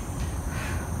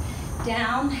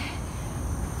 down,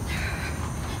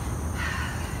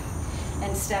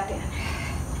 and step in.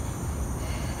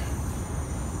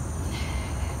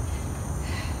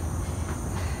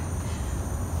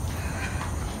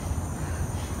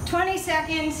 "20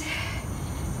 seconds.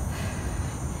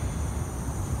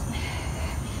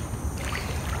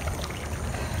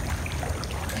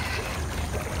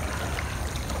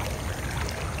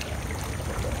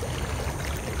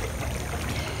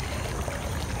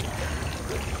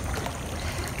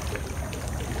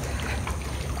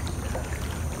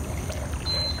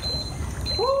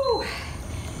 Woo.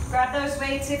 Grab those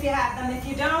weights if you have them. If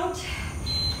you don't,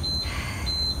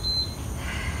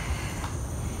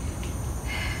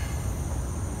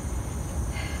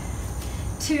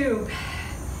 tube.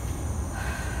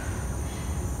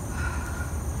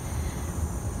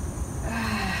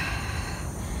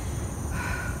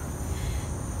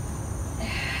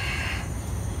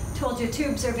 Told you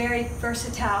tubes are very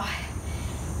versatile.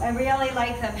 I really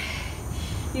like them.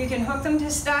 You can hook them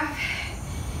to stuff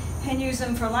and use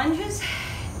them for lunges,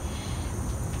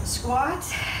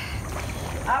 squats,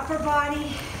 upper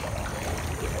body.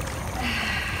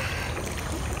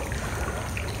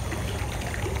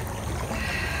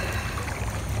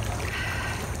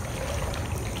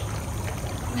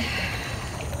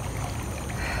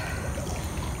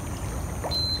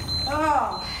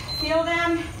 Oh, feel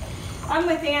them? I'm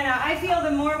with Anna. I feel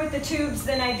them more with the tubes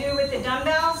than I do with the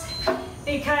dumbbells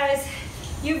because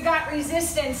you've got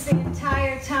resistance the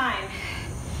entire time.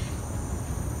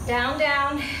 Down,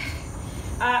 down,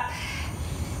 up,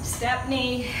 step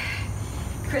knee,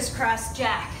 crisscross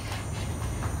jack.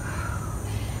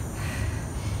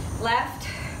 Left,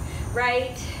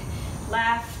 right,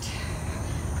 left,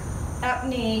 up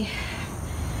knee.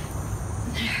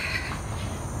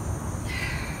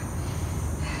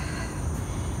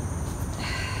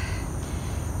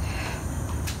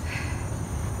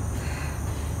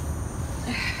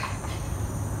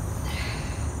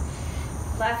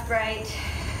 Left, right,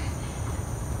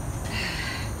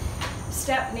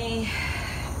 step knee,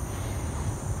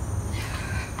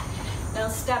 now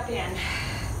step in,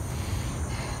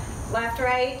 left,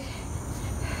 right,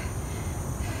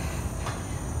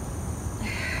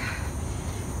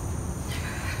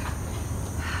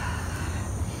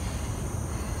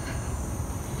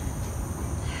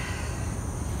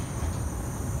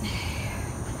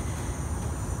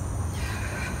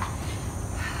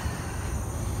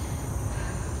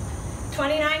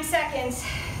 seconds.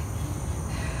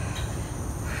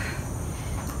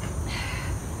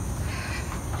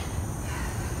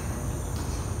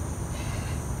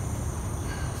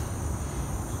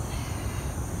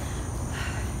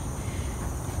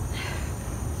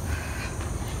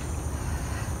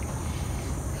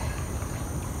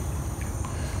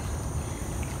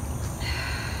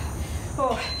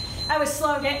 was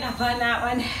slow getting up on that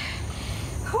one.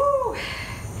 Whew.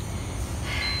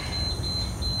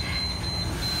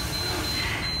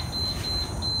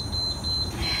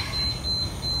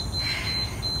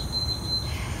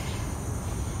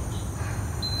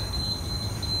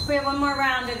 We have one more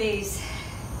round of these.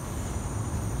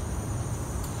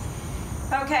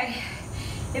 Okay,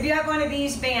 if you have one of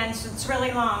these bands, it's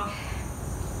really long.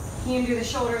 You can do the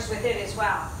shoulders with it as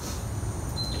well.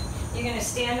 You're gonna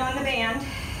stand on the band,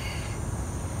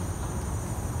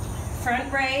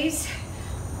 front raise,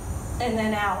 and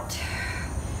then out.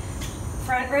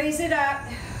 Front raise it up,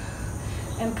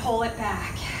 and pull it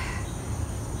back.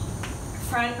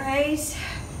 Front raise,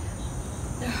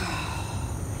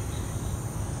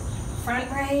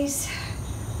 front raise,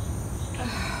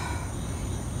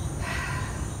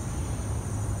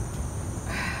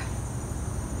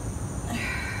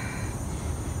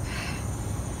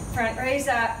 front raise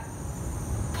up,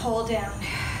 pull down.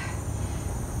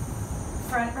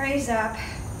 Front raise up,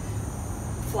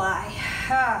 fly.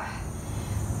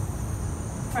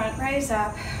 Front raise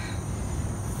up,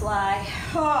 fly.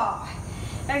 Oh,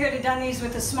 I could have done these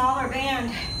with a smaller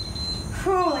band.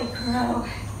 Holy crow.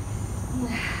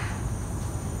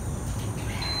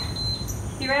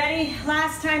 You ready?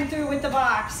 Last time through with the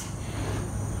box.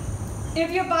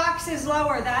 If your box is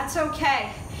lower, that's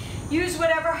okay. Use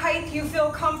whatever height you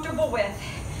feel comfortable with.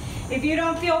 If you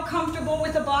don't feel comfortable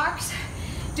with a box,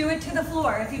 do it to the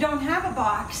floor. If you don't have a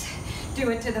box, do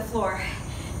it to the floor.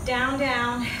 Down,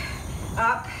 down,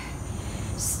 up,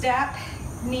 step,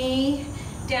 knee,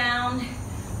 down,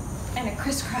 and a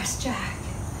crisscross jack.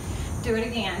 Do it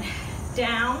again.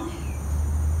 Down,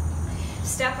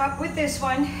 step up with this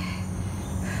one.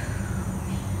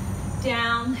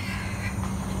 Down,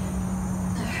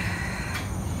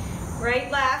 right,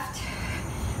 left,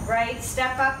 right,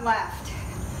 step up, left.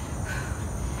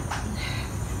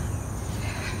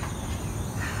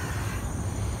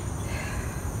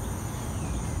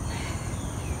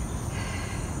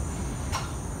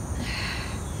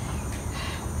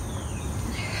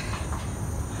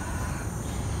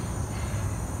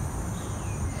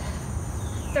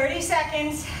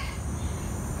 Seconds.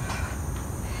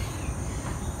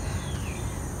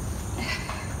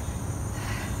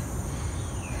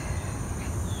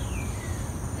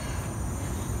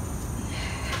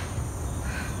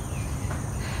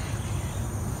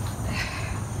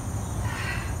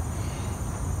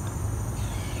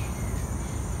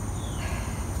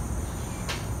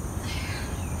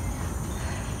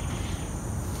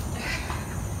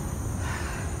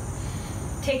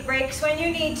 Take breaks when you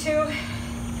need to.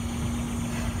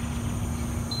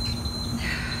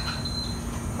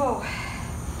 Oh.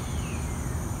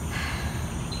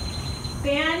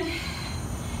 Band,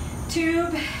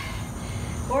 tube,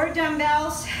 or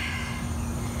dumbbells.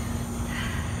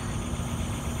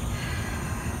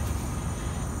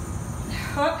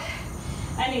 Oh,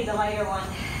 I need the lighter one.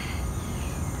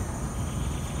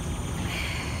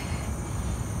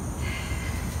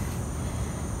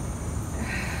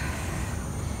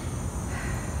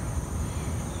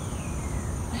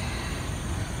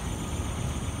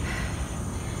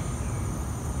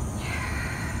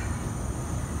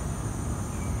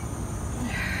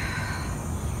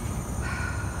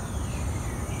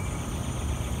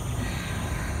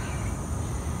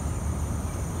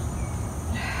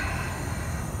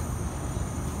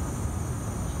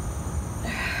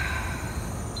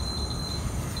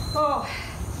 Oh,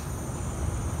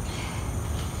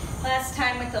 last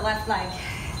time with the left leg.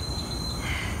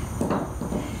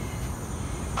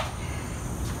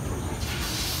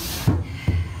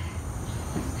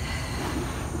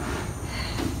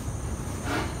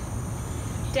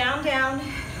 Down, down,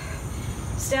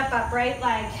 step up, right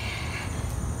leg.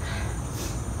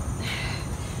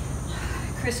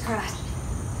 Crisscross.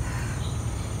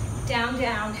 Down,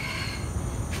 down.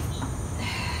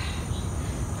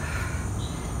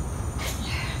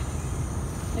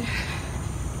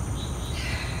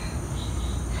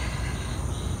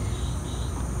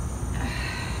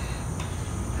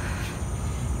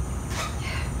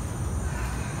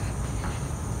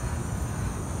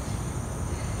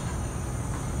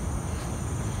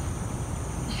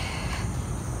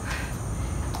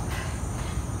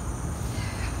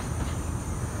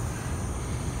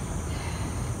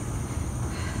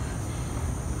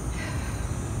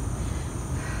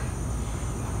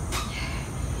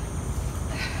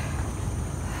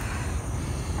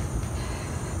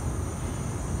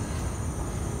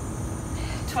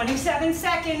 Twenty-seven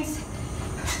seconds.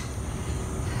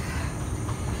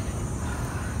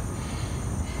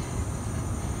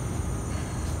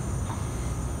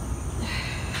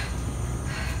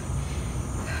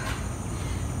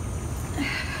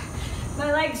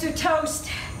 legs are toast.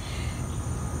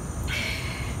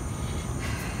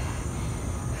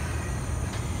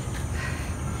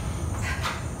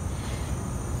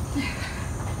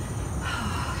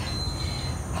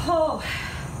 Oh.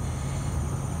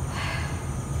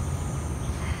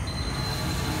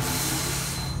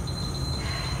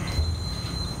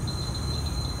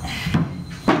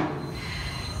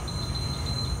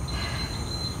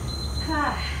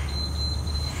 Ah.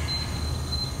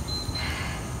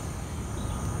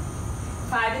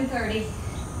 5 and 30.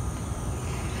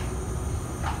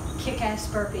 Kick-ass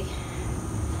burpee.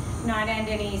 Not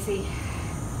ending easy.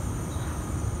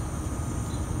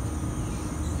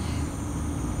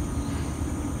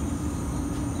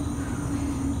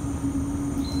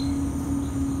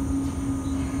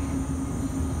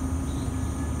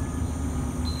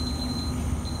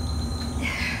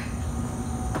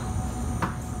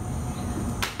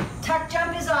 Tuck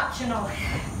jump is optional.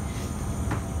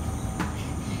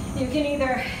 You can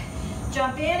either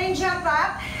jump in and jump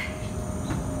up,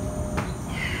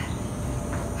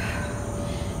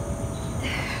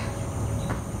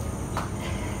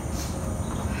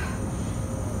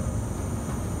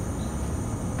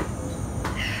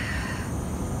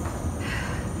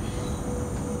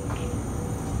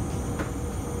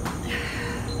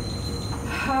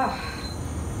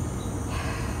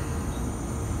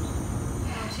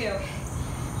 two.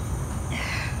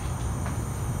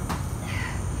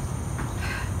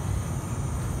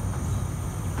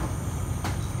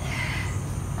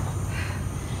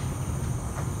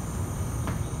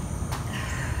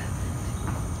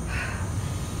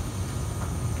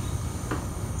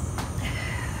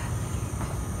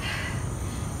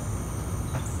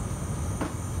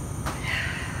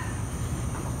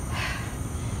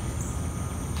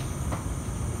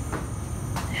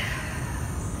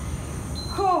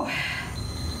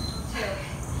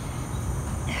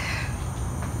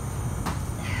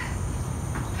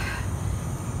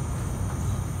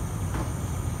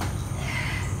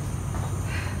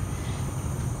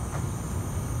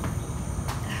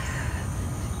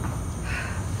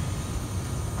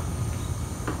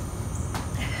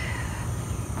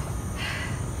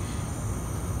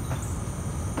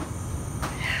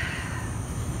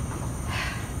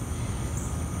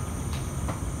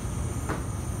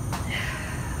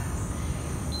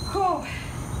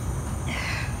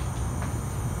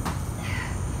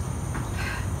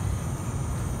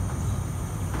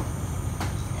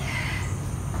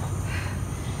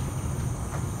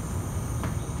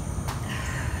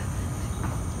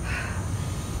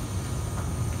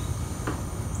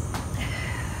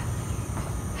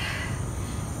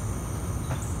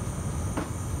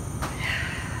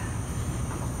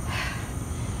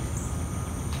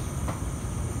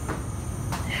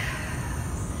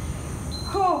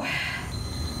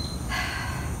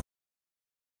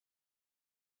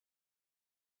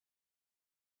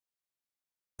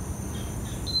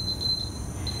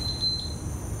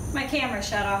 My camera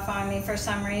shut off on me for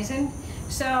some reason.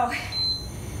 So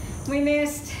we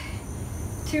missed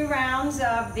 2 rounds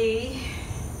of the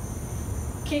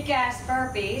kick-ass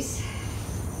burpees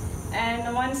and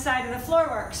the one side of the floor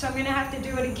work. So I'm gonna have to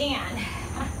do it again.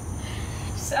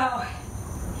 So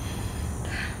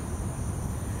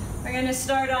we're gonna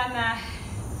start on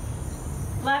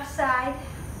the left side,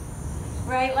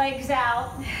 right leg's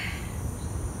out.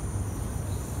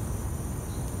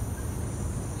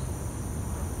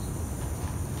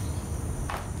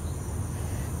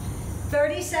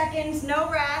 "30 seconds, no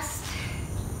rest."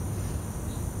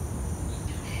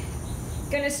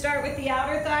 Gonna start with the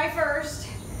outer thigh first.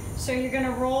 So you're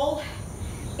gonna roll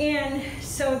in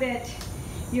so that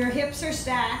your hips are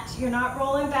stacked. You're not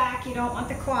rolling back, you don't want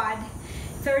the quad.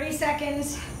 30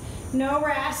 seconds, no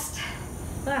rest.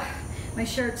 Ugh, my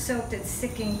shirt's soaked, it's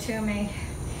sticking to me.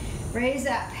 Raise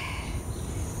up,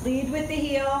 lead with the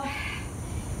heel.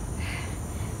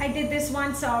 I did this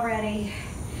once already,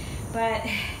 but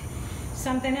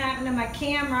something happened to my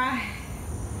camera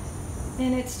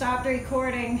and it stopped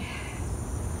recording.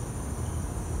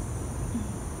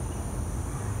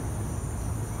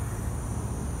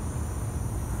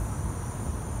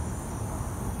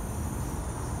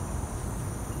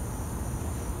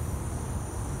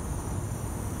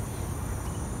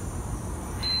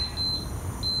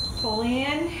 Pull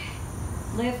in,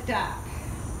 lift up,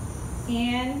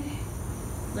 in,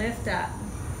 lift up.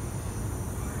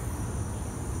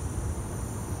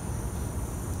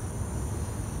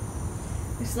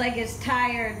 This leg is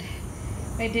tired.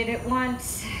 I did it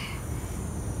once.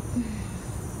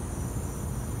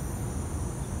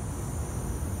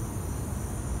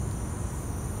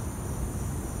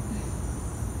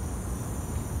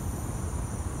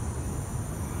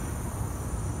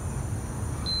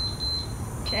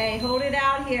 Okay, hold it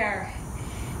out here.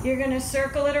 You're going to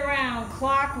circle it around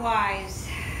clockwise.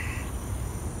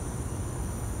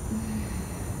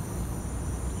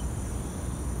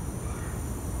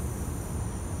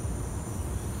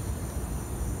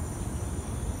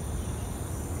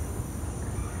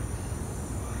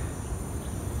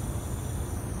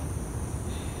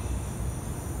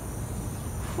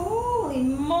 Holy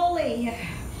moly.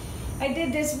 I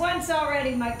did this once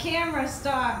already. My camera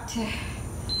stopped.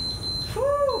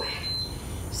 Whew.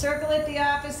 Circle it the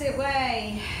opposite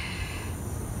way.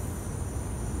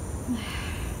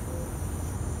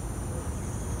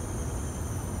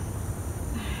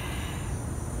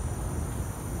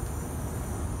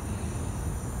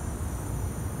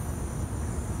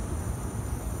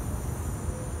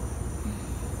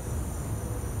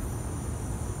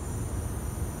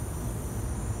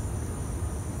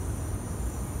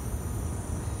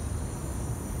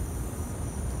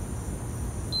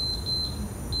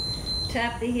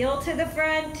 Tap the heel to the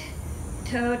front,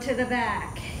 toe to the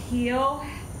back. Heel,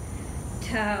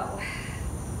 toe.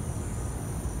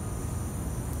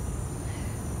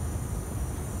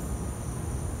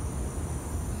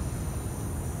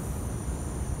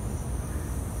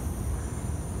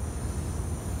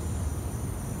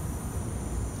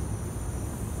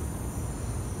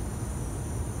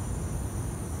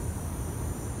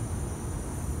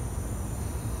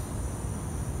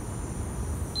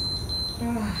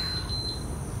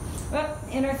 Oh,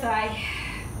 inner thigh.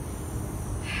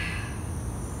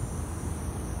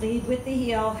 Lead with the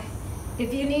heel.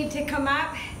 If you need to come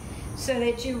up so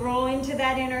that you roll into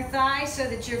that inner thigh, so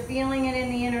that you're feeling it in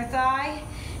the inner thigh,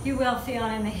 you will feel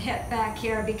it in the hip back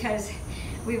here because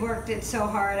we worked it so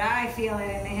hard. I feel it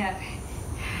in the hip.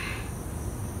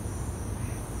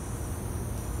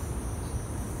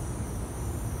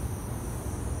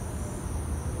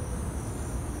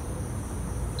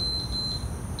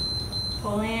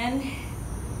 Pull in,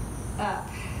 up,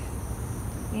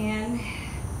 in,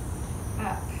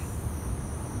 up.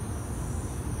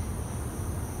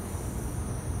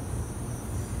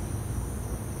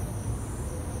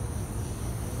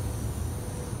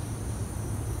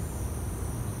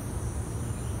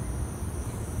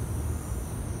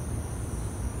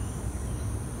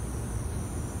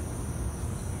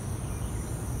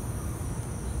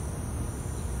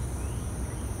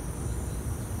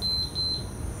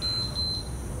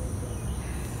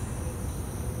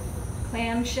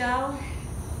 Clamshell.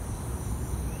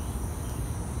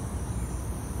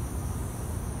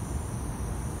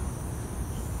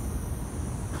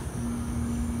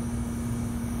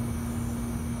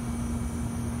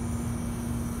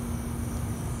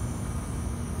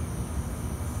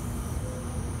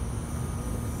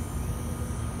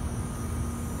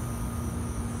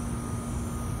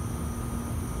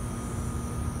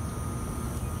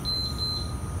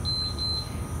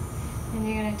 And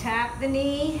you're going to tap the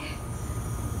knee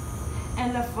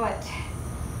and the foot.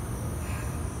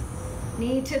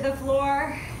 Knee to the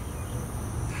floor.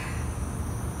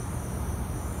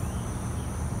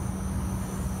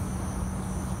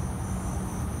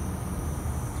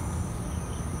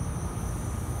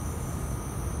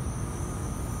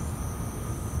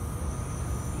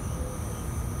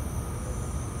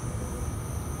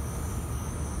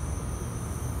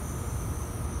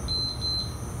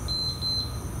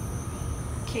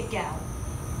 Kick out.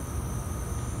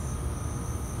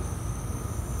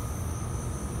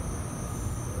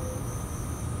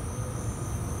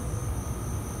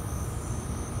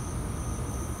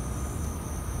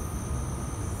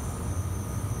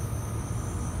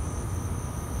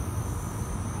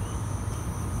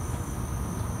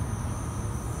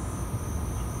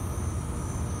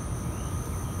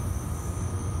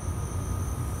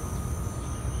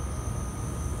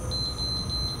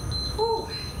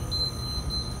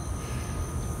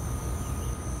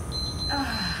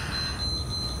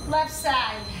 Left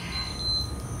side.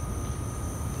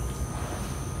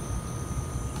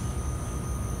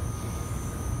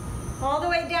 All the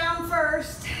way down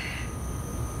first.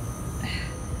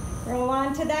 Roll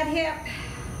onto that hip.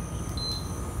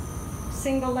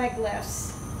 Single leg lifts.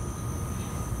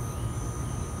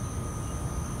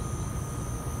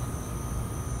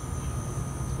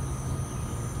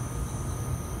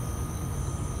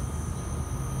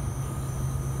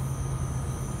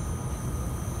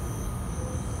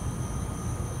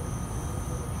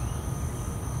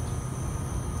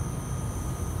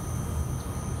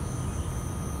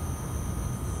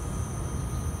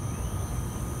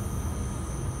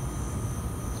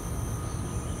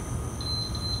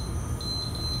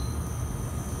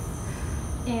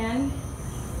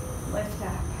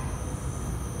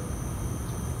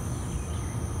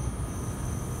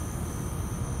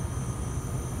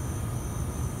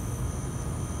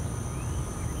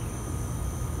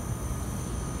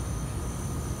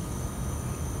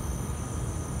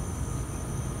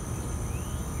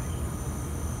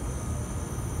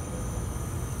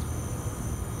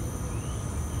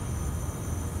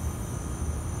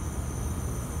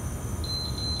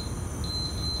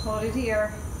 hold it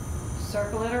here.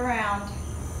 Circle it around.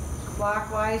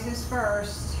 Clockwise is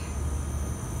first.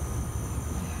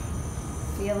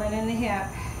 Feel it in the hip.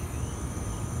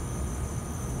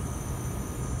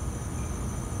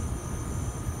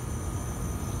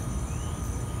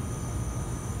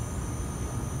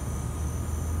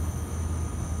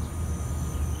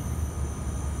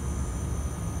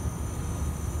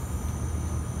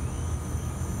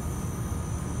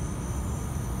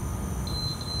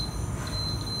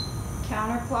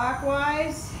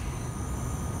 Counterclockwise.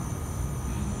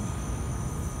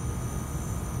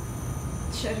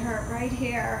 It should hurt right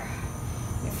here.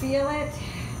 You feel it?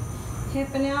 Hip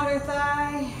and outer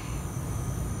thigh.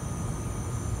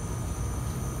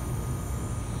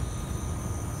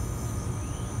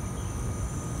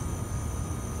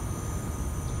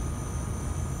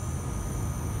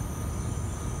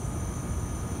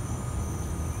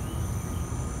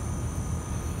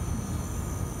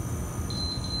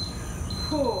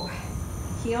 Ooh.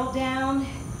 Heel down,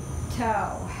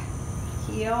 toe.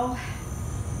 Heel,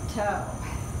 toe.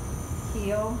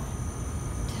 Heel,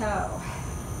 toe.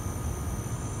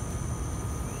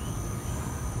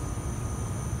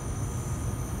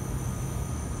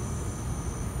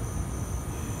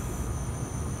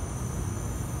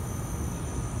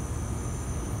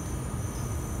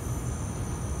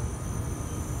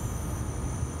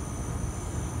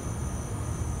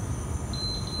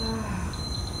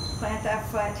 Plant that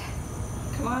foot.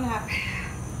 Come on up.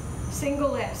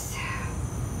 Single lifts.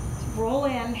 Roll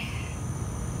in.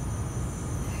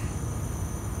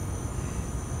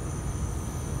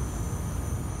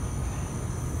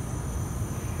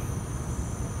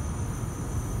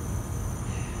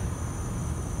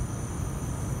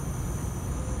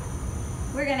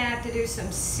 We're gonna have to do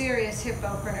some serious hip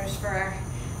openers for our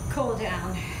cool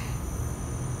down.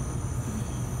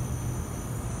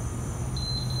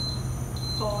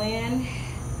 Pull in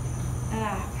and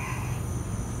up,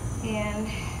 in and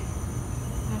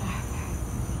up.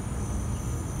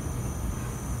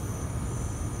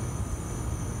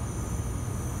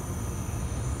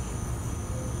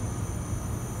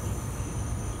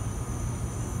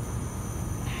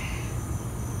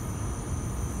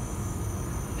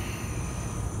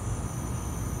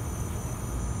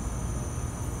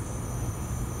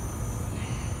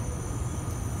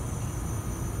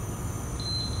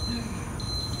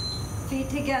 Feet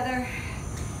together,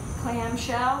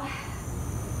 clamshell.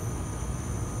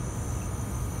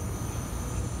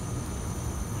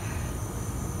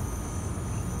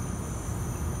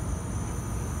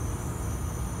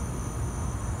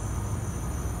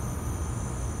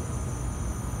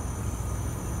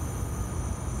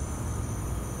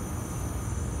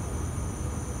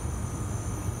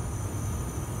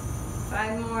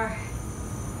 Five more.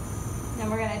 Then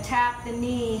we're going to tap the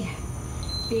knee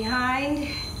behind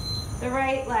the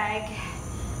right leg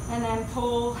and then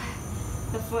pull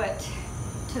the foot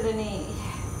to the knee.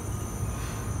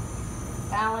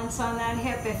 Balance on that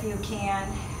hip if you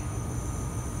can.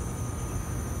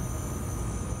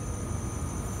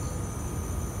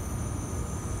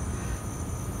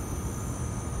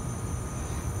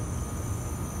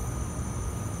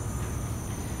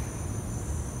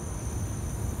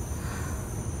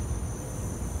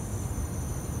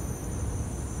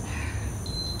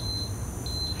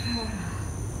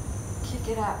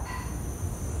 Kick it up.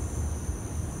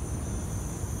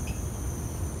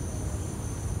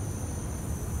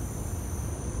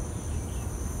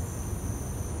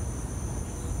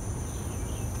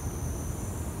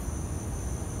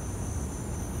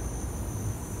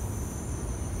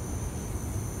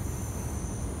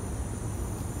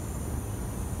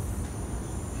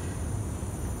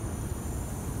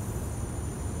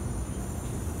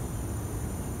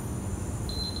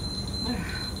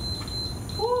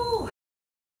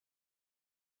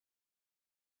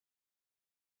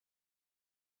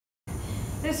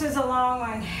 This was a long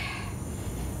one.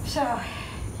 So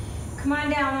come on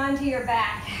down onto your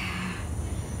back.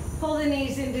 Pull the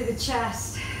knees into the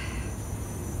chest.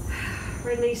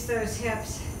 Release those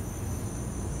hips.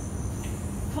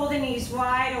 Pull the knees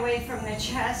wide away from the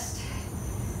chest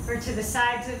or to the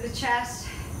sides of the chest.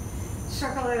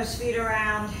 Circle those feet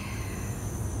around.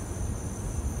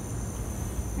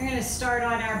 We're going to start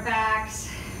on our backs.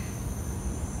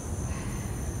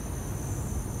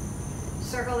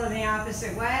 Circle in the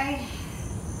opposite way.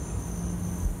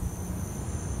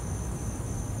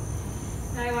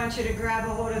 Now I want you to grab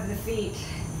a hold of the feet.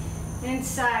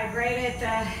 Inside, right at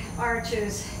the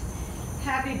arches.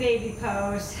 Happy baby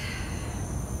pose.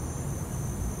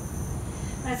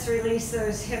 Let's release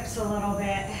those hips a little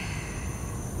bit.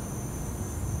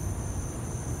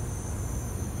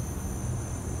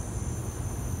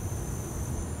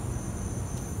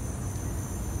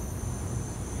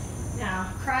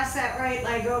 right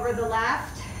leg over the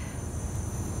left.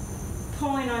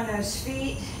 Pulling on those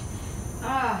feet.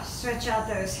 Stretch out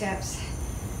those hips.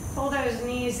 Pull those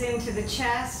knees into the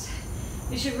chest.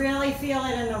 You should really feel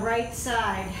it in the right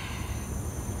side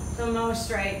the most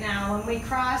right now. When we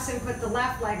cross and put the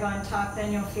left leg on top,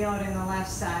 then you'll feel it in the left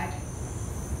side.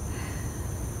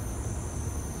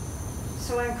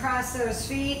 So uncross those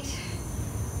feet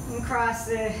and cross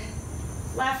the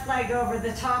left leg over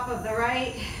the top of the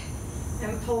right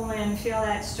and pull in. Feel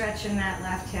that stretch in that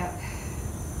left hip.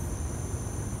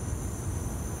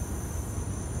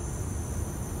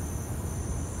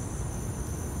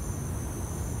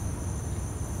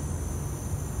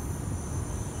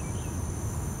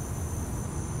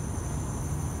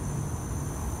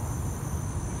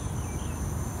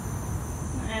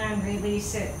 And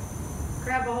release it.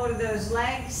 Grab a hold of those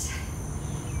legs,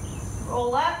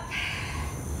 roll up,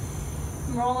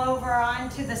 roll over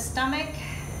onto the stomach.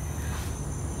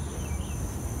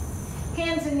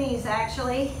 Hands and knees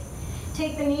actually.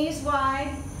 Take the knees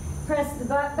wide, press the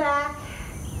butt back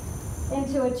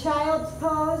into a child's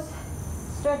pose,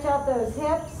 stretch out those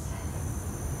hips.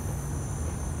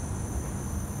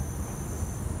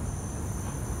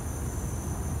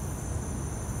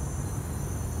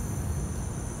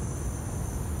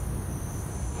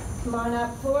 Come on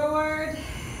up forward,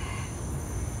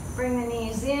 bring the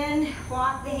knees in,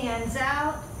 walk the hands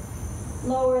out,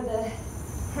 lower the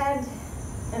head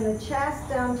and the chest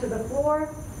down to the floor.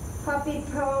 Puppy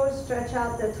pose, stretch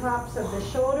out the tops of the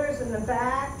shoulders and the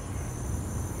back.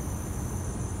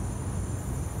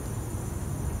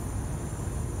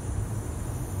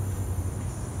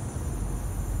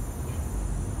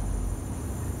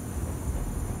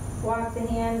 Walk the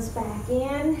hands back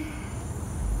in.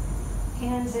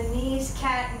 Hands and knees,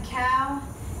 cat and cow.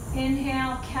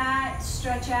 Inhale, cat,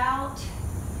 stretch out.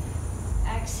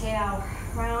 Exhale,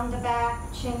 round the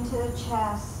back, chin to the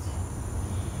chest.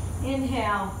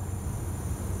 Inhale,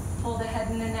 pull the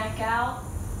head and the neck out.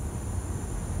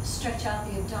 Stretch out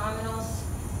the abdominals.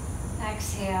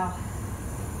 Exhale.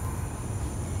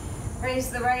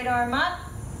 Raise the right arm up.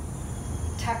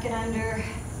 Tuck it under.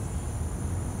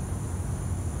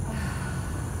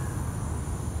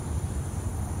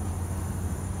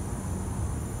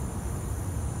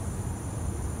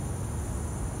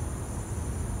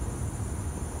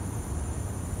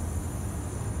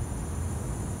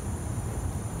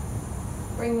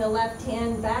 Bring the left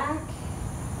hand back,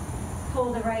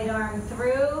 pull the right arm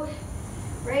through,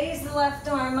 raise the left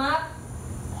arm up,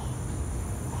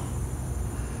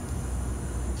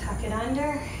 tuck it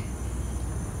under,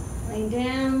 lay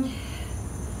down,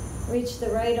 reach the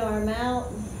right arm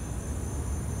out.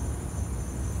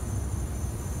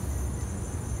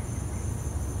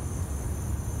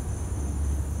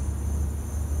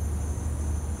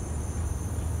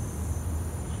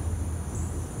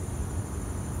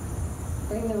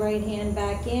 Bring the right hand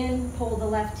back in, pull the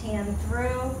left hand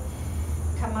through,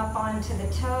 come up onto the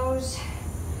toes,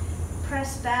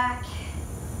 press back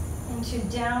into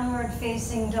downward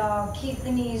facing dog. Keep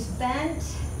the knees bent,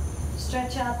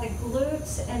 stretch out the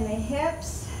glutes and the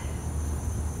hips,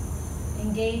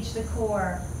 engage the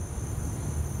core.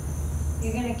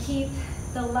 You're going to keep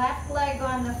the left leg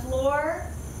on the floor,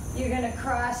 you're going to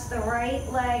cross the right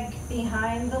leg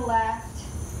behind the left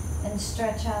and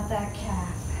stretch out that calf.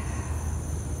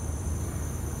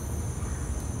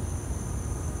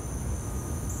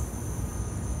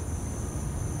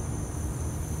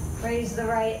 Raise the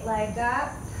right leg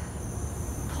up,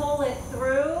 pull it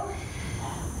through,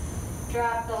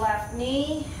 drop the left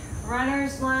knee,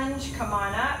 runner's lunge, come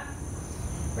on up,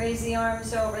 raise the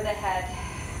arms over the head.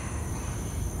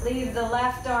 Leave the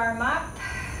left arm up,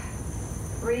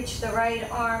 reach the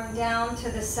right arm down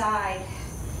to the side.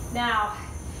 Now,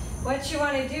 what you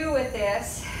want to do with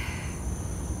this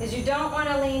is you don't want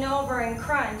to lean over and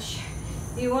crunch.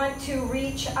 You want to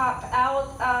reach up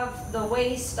out of the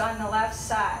waist on the left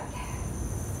side.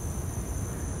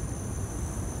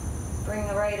 Bring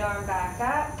the right arm back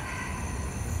up.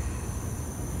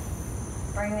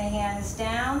 Bring the hands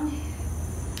down.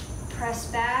 Press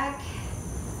back.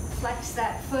 Flex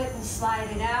that foot and slide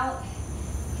it out.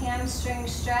 Hamstring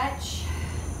stretch.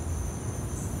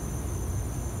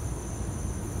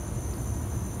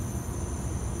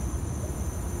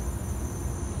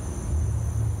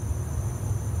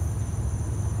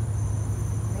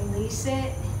 Release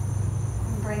it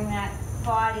and bring that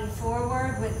body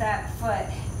forward with that foot.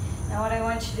 Now what I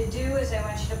want you to do is I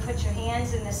want you to put your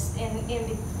hands in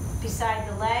beside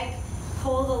the leg,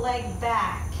 pull the leg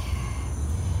back.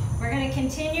 We're going to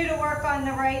continue to work on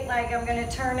the right leg. I'm going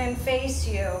to turn and face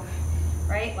you.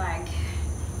 Right leg,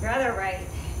 your other right.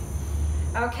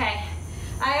 Okay,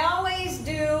 I always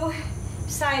do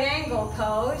side angle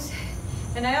pose,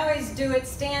 and I always do it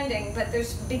standing, but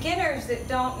there's beginners that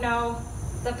don't know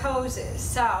the poses.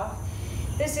 So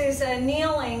this is a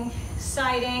kneeling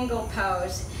side angle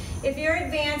pose. If you're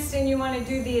advanced and you want to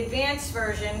do the advanced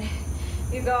version,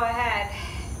 you go ahead.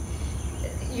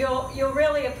 You'll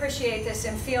really appreciate this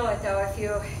and feel it though if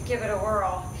you give it a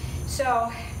whirl.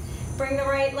 So bring the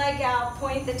right leg out,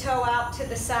 point the toe out to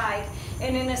the side,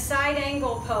 and in a side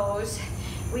angle pose,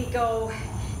 we go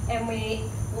and we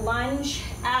lunge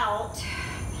out,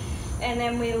 and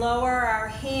then we lower our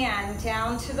hand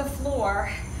down to the floor,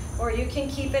 or you can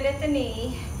keep it at the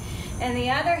knee, and the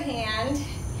other hand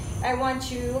I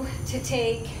want you to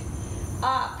take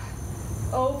up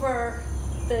over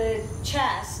the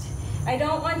chest. I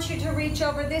don't want you to reach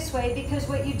over this way, because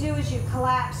what you do is you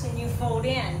collapse and you fold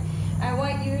in. I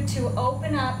want you to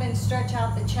open up and stretch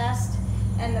out the chest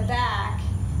and the back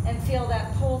and feel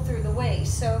that pull through the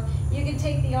waist. So you can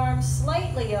take the arms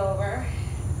slightly over.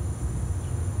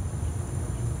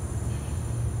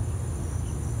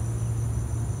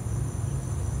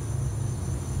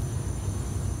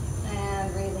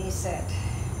 And release it.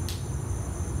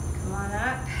 Come on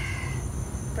up.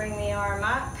 Bring the arm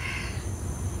up.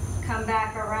 Come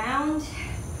back around,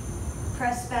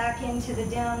 press back into the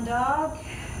down dog.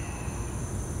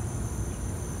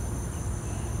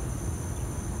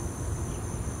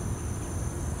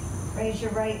 Raise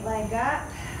your right leg up,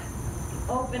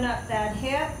 open up that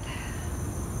hip.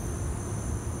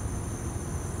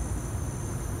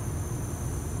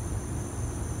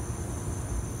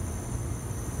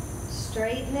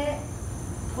 Straighten it,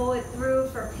 pull it through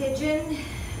for pigeon.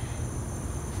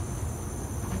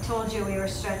 Told you we were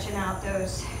stretching out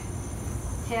those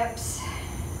hips.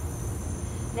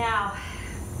 Now,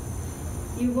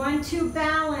 you want to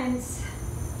balance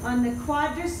on the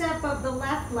quadricep of the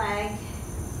left leg,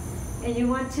 and you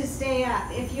want to stay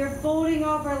up. If you're folding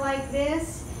over like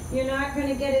this, you're not going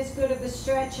to get as good of a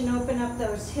stretch and open up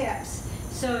those hips.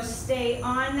 So stay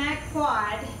on that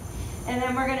quad, and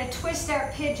then we're going to twist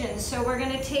our pigeon. So we're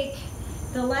going to take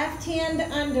the left hand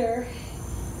under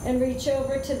and reach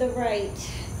over to the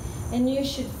right. And you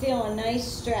should feel a nice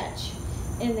stretch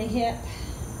in the hip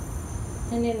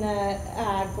and in the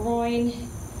groin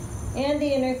and the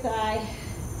inner thigh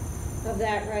of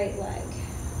that right leg.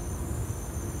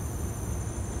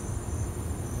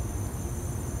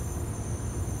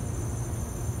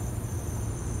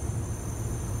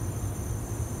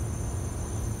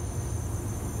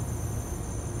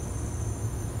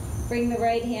 Bring the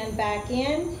right hand back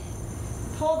in,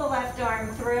 pull the left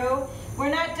arm through. We're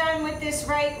not done with this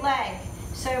right leg,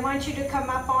 so I want you to come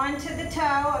up onto the toe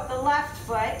of the left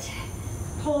foot,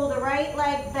 pull the right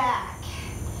leg back,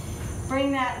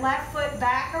 bring that left foot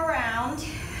back around,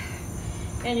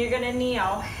 and you're going to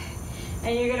kneel,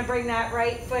 and you're going to bring that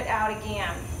right foot out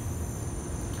again.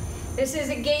 This is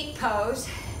a gate pose,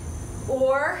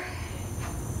 or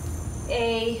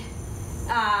a,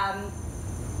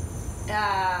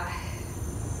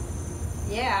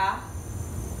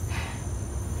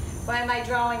 why am I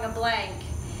drawing a blank?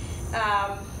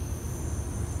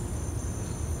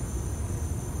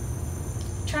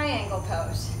 Triangle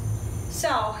pose.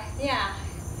 So, yeah.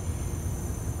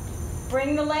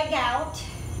 Bring the leg out.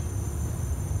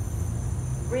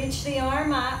 Reach the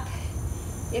arm up.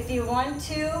 If you want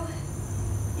to,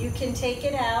 you can take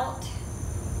it out.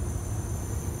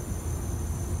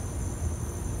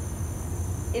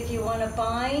 If you want to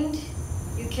bind,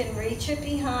 you can reach it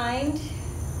behind.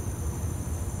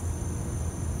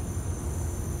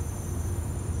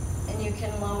 And you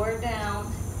can lower down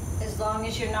as long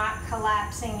as you're not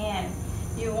collapsing in.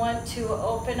 You want to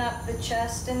open up the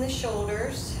chest and the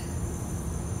shoulders.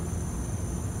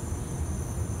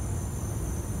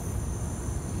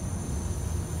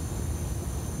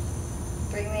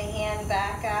 Bring the hand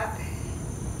back up.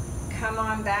 Come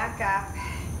on back up.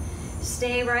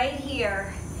 Stay right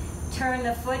here. Turn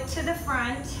the foot to the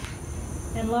front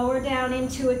and lower down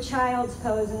into a child's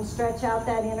pose and stretch out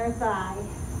that inner thigh.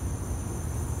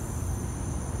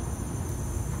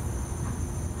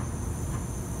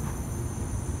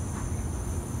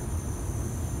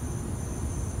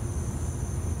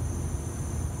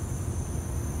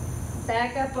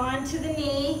 Back up onto the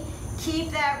knee.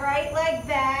 Keep that right leg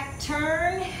back.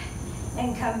 Turn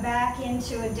and come back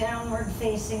into a downward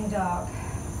facing dog.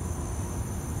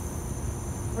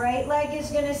 Right leg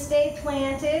is going to stay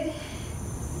planted.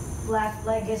 Left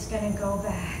leg is going to go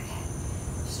back.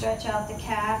 Stretch out the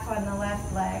calf on the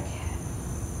left leg.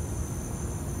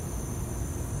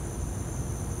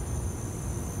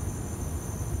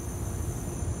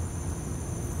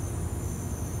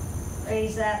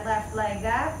 Raise that left leg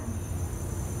up.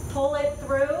 pull it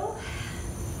through,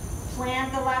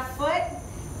 plant the left foot,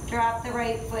 drop the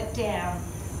right foot down.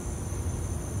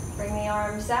 Bring the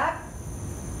arms up,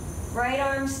 right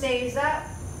arm stays up,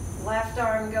 left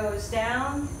arm goes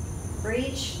down,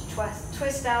 reach,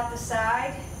 twist out the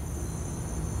side,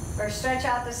 or stretch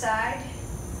out the side.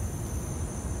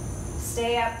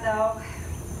 Stay up though.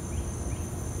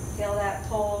 Feel that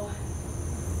pull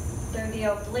through the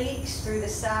obliques, through the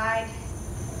side.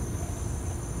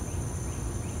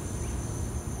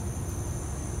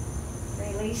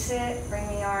 Release it, bring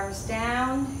the arms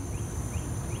down,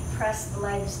 press the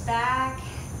legs back,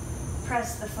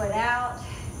 press the foot out,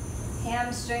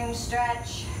 hamstring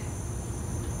stretch.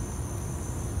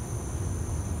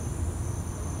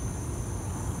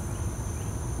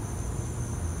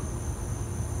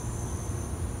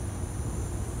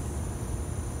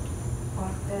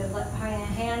 Walk the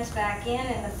hands back in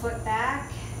and the foot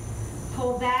back.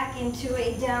 Pull back into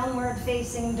a downward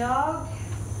facing dog.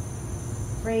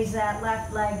 Raise that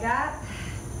left leg up.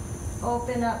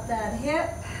 Open up that hip.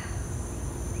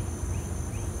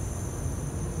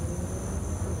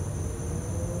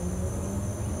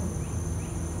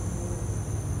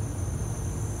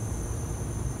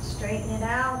 Straighten it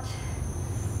out.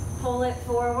 Pull it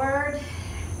forward.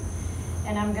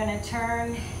 And I'm going to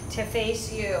turn to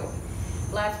face you.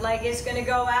 Left leg is going to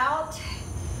go out.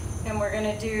 And we're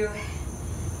going to do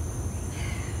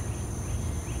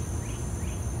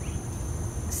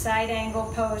side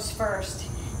angle pose first.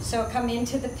 So come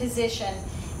into the position.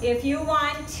 If you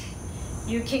want,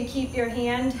 you can keep your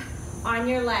hand on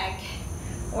your leg,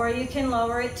 or you can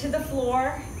lower it to the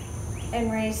floor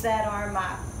and raise that arm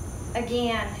up.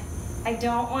 Again, I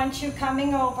don't want you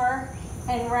coming over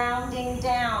and rounding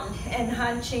down and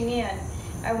hunching in.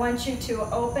 I want you to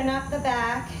open up the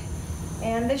back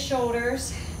and the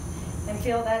shoulders and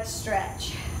feel that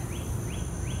stretch.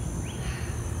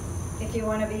 If you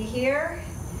want to be here,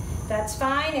 that's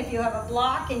fine. If you have a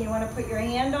block and you want to put your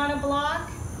hand on a block,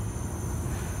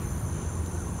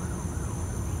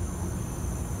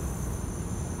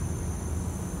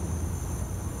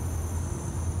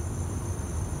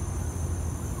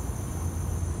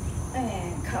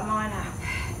 and come on up.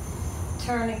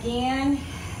 Turn again.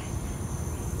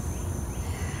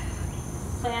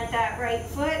 Plant that right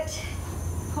foot.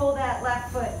 Pull that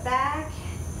left foot back.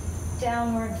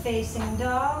 Downward facing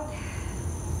dog.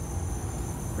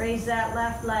 Raise that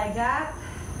left leg up.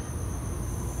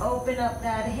 Open up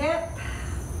that hip.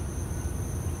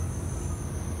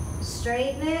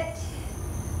 Straighten it.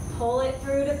 Pull it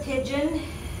through to pigeon.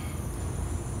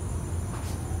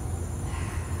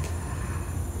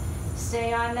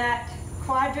 Stay on that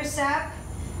quadricep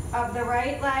of the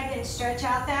right leg and stretch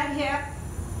out that hip.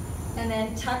 And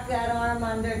then tuck that arm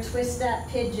under, twist that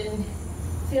pigeon.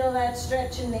 Feel that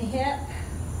stretch in the hip.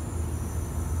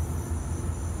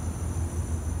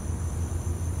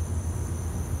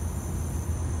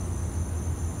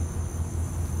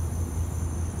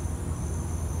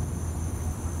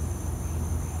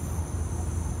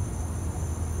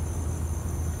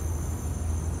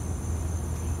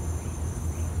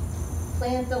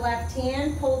 Plant the left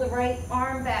hand, pull the right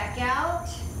arm back out.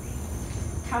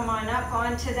 Come on up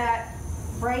onto that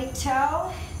right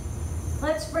toe.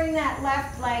 Let's bring that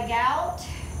left leg out,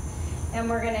 and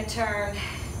we're going to turn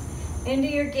into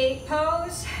your gate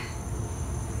pose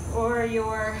or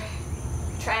your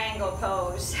triangle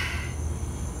pose.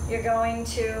 You're going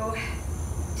to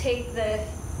take the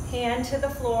hand to the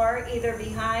floor, either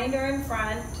behind or in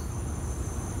front,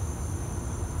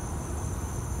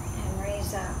 and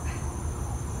raise up.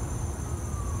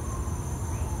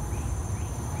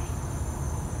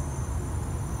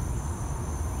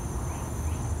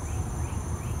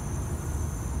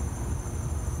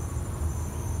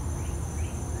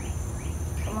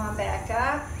 Back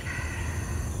up,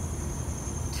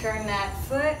 turn that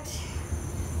foot,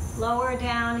 lower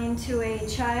down into a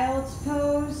child's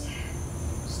pose,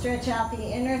 stretch out the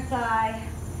inner thigh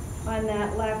on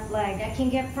that left leg. I can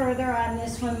get further on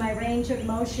this one. My range of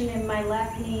motion in my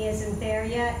left knee isn't there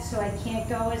yet, so I can't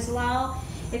go as low.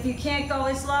 If you can't go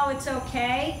as low, it's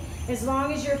okay. As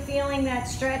long as you're feeling that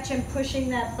stretch and pushing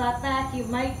that butt back, you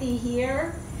might be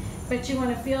here. But you want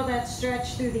to feel that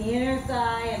stretch through the inner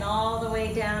thigh and all the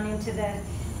way down into the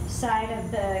side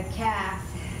of the calf.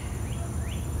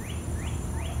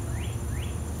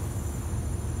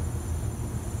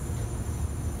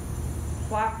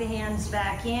 Walk the hands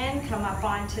back in, come up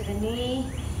onto the knee,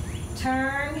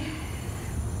 turn.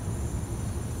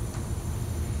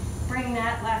 Bring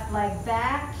that left leg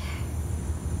back,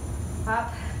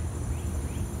 up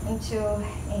into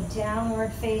a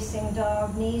downward facing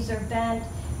dog. Knees are bent.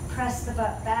 Press the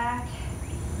butt back,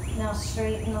 Now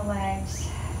straighten the legs.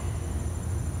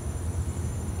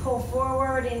 Pull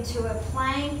forward into a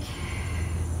plank.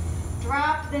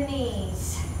 Drop the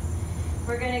knees.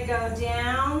 We're gonna go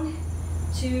down,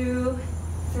 2,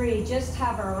 3. Just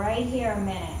hover right here a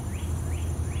minute.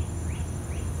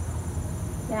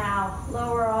 Now,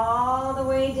 lower all the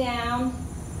way down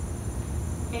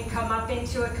and come up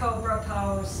into a cobra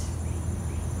pose.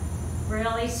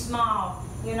 Really small.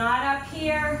 You're not up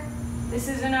here. This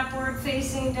is an upward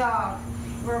facing dog.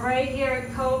 We're right here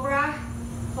at cobra.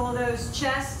 Pull those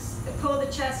chests, pull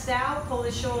the chest out, pull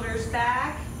the shoulders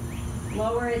back,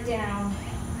 lower it down.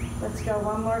 Let's go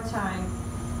one more time.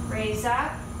 Raise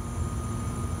up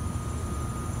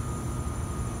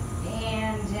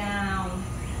and down.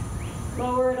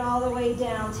 Lower it all the way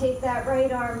down. Take that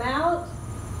right arm out,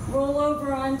 roll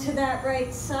over onto that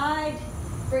right side,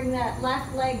 bring that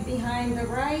left leg behind the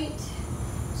right,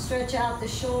 stretch out the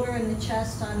shoulder and the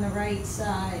chest on the right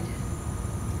side.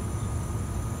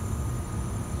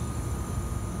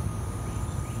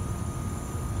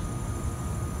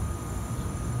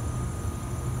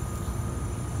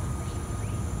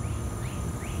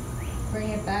 Bring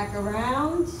it back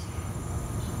around.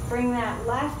 Bring that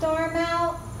left arm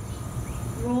out.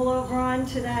 Roll over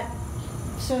onto that,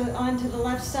 onto the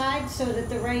left side so that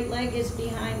the right leg is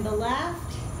behind the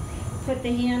left. Put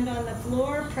the hand on the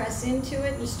floor, press into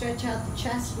it, and stretch out the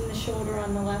chest and the shoulder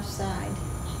on the left side.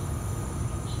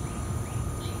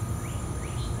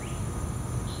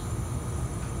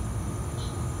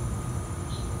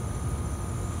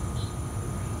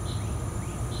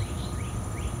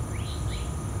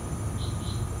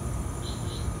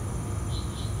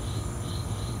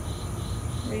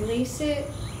 Release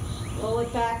it, roll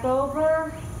it back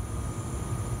over,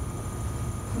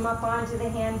 come up onto the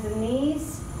hands and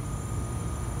knees,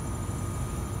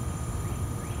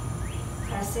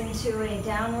 press into a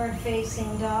downward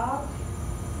facing dog.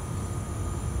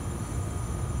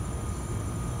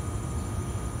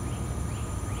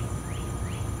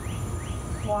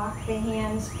 Walk the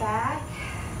hands back.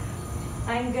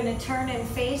 I'm going to turn and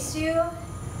face you.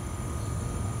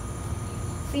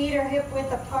 Feet are hip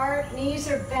width apart, knees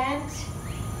are bent.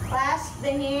 Clasp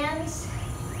the hands.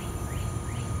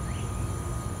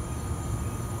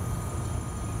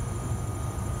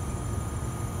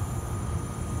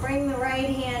 Bring the right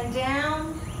hand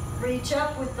down. Reach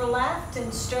up with the left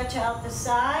and stretch out the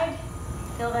side.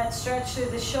 Feel that stretch through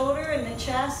the shoulder and the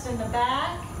chest and the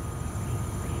back.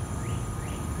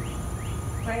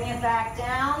 Bring it back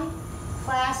down.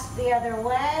 Clasp the other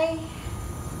way.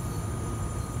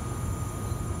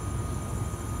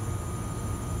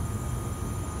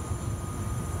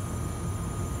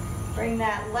 Bring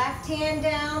that left hand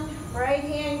down, right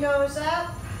hand goes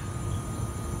up.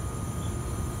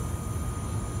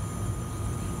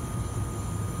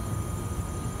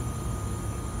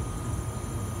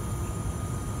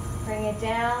 Bring it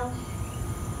down.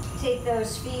 Take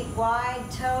those feet wide,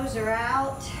 toes are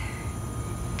out.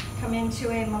 Come into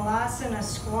a malasana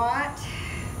squat.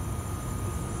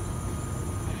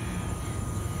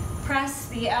 Press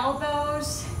the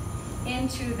elbows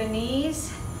into the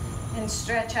knees and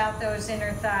stretch out those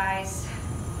inner thighs.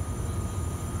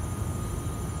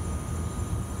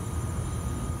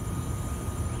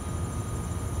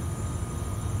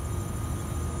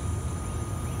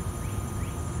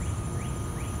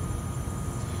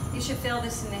 You should feel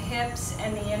this in the hips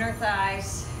and the inner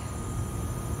thighs.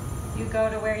 You go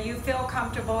to where you feel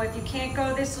comfortable. If you can't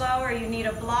go this low or you need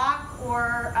a block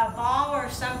or a ball or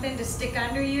something to stick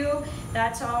under you,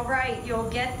 that's all right, you'll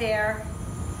get there.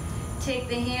 Take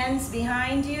the hands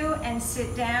behind you and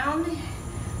sit down.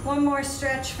 One more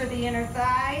stretch for the inner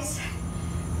thighs.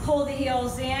 Pull the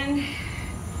heels in.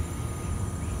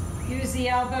 Use the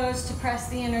elbows to press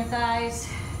the inner thighs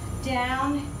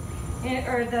down,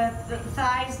 or the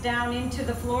thighs down into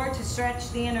the floor to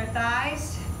stretch the inner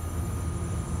thighs.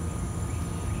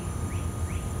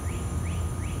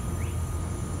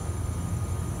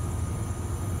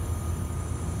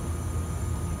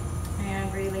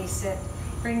 And release it.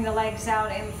 Bring the legs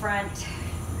out in front.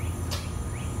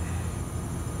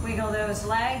 Wiggle those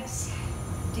legs.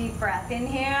 Deep breath.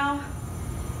 Inhale.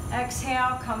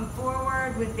 Exhale. Come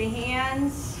forward with the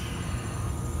hands.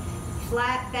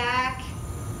 Flat back.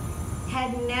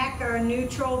 Head and neck are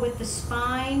neutral with the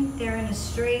spine. They're in a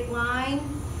straight line.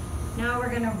 Now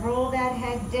we're going to roll that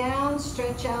head down.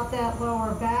 Stretch out that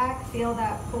lower back. Feel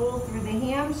that pull through the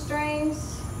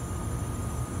hamstrings.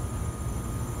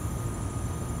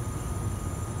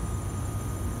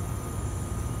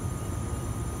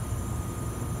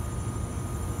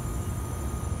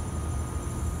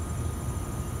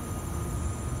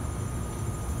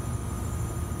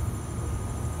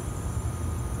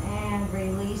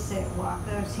 Walk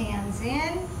those hands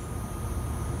in.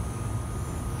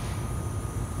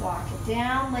 Walk it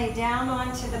down, lay down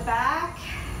onto the back.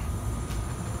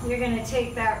 You're going to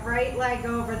take that right leg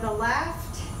over the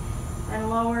left and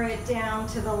lower it down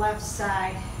to the left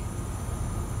side.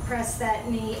 Press that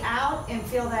knee out and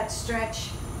feel that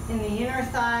stretch in the inner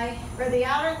thigh, or the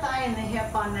outer thigh and the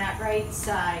hip on that right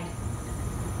side.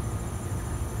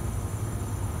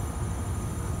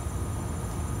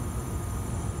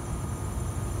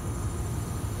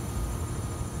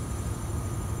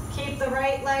 Keep the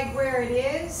right leg where it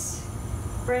is.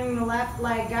 Bring the left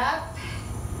leg up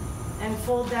and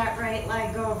fold that right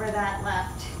leg over that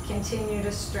left. Continue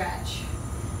to stretch.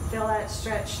 Feel that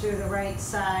stretch through the right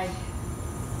side.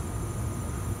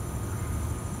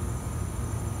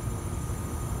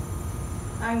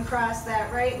 Uncross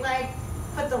that right leg,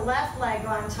 put the left leg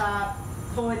on top,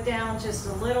 pull it down just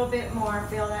a little bit more.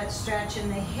 Feel that stretch in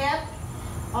the hip,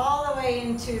 all the way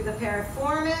into the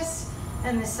piriformis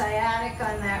and the sciatic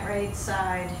on that right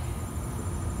side.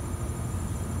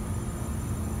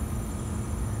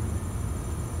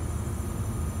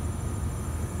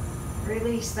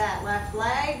 Release that left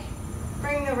leg,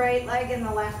 bring the right leg and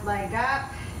the left leg up.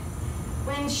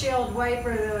 Windshield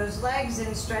wiper those legs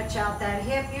and stretch out that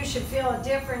hip. You should feel a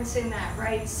difference in that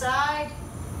right side.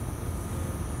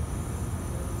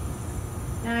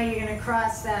 Now you're going to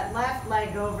cross that left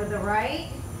leg over the right.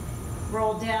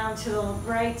 Roll down to the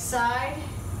right side.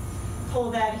 Pull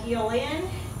that heel in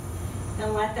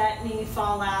and let that knee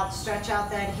fall out. Stretch out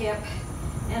that hip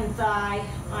and thigh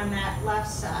on that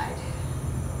left side.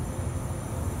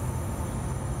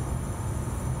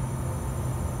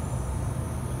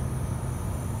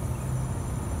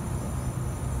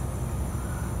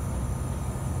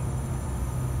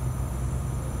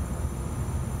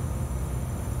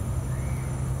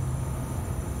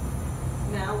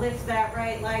 Lift that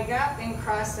right leg up and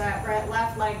cross that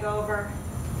left leg over.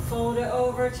 Fold it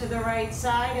over to the right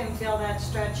side and feel that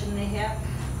stretch in the hip.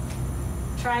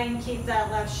 Try and keep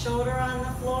that left shoulder on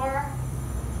the floor.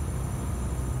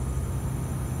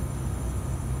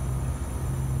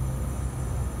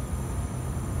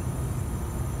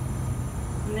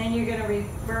 And then you're going to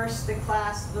reverse the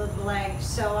clasp of the leg.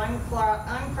 So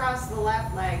uncross the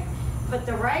left leg, put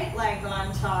the right leg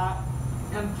on top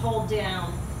and pull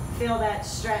down. Feel that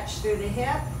stretch through the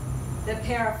hip, the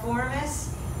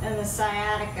piriformis, and the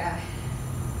sciatica.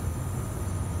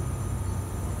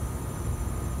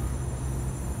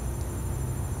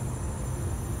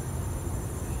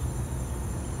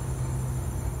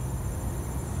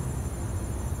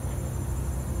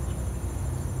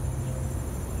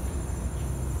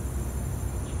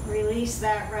 Release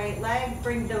that right leg,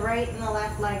 bring the right and the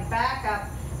left leg back up.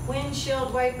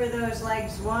 Windshield wiper those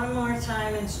legs one more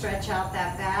time and stretch out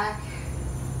that back.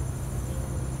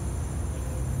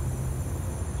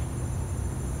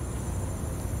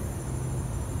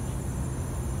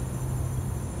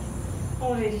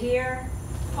 Hold it here.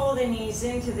 Pull the knees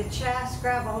into the chest.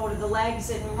 Grab a hold of the legs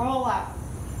and roll up.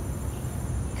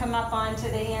 Come up onto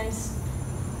the hands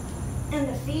and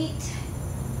the feet.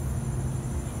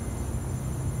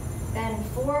 Bend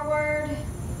forward.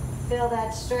 Feel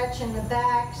that stretch in the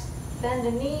back. Bend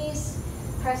the knees.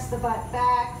 Press the butt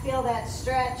back. Feel that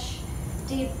stretch.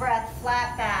 Deep breath,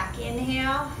 flat back.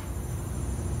 Inhale.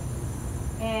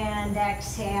 And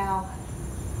exhale.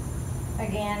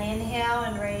 Again, inhale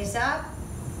and raise up.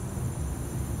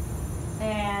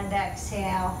 And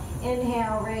exhale.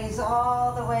 Inhale, raise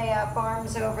all the way up,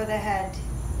 arms over the head.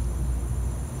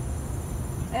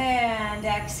 And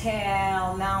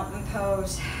exhale, mountain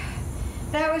pose.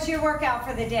 That was your workout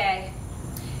for the day.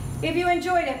 If you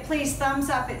enjoyed it, please thumbs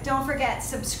up it. Don't forget,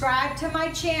 subscribe to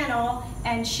my channel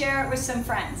and share it with some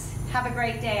friends. Have a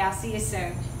great day. I'll see you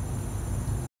soon.